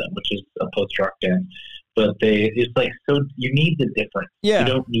open for them, which is a post rock band. But it's like, so you need the difference. Yeah. You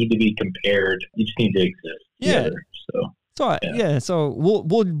don't need to be compared. You just need to exist together. So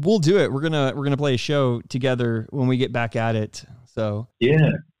we'll do it. We're gonna play a show together when we get back at it. So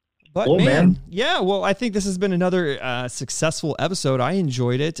yeah. But cool, man. Yeah, well, I think this has been another successful episode. I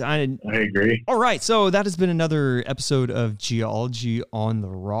enjoyed it. I agree. All right, so that has been another episode of Geology on the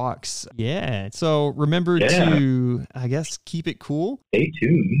Rocks. Yeah, so remember to, I guess, keep it cool. Stay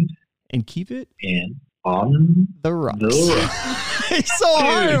tuned. And keep it on the rocks. It's so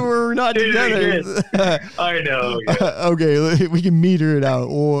hard we're not together. I know. Yeah. Okay, we can meter it out.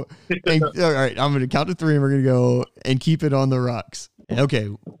 All right, I'm going to count to 3 and we're going to go and keep it on the rocks. Okay,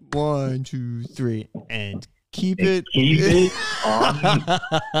 1, 2, 3, and keep keep it. Keep it on.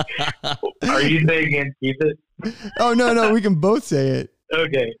 Are you saying and keep it? Oh, no. We can both say it.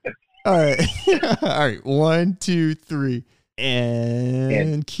 Okay. All right. All right. 1, 2, 3.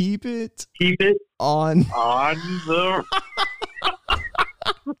 And keep it. Keep it on the.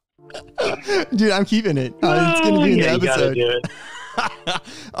 Dude, I'm keeping it. It's going to be in the episode. You gotta do it.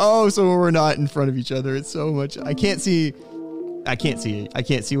 Oh, so we're not in front of each other. It's so much. I can't see it. I can't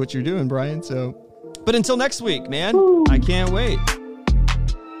see what you're doing, Brian. So, but until next week, man, I can't wait.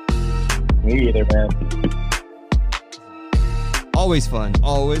 Me either, man. Always fun.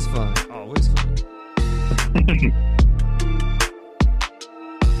 Always fun. Always fun.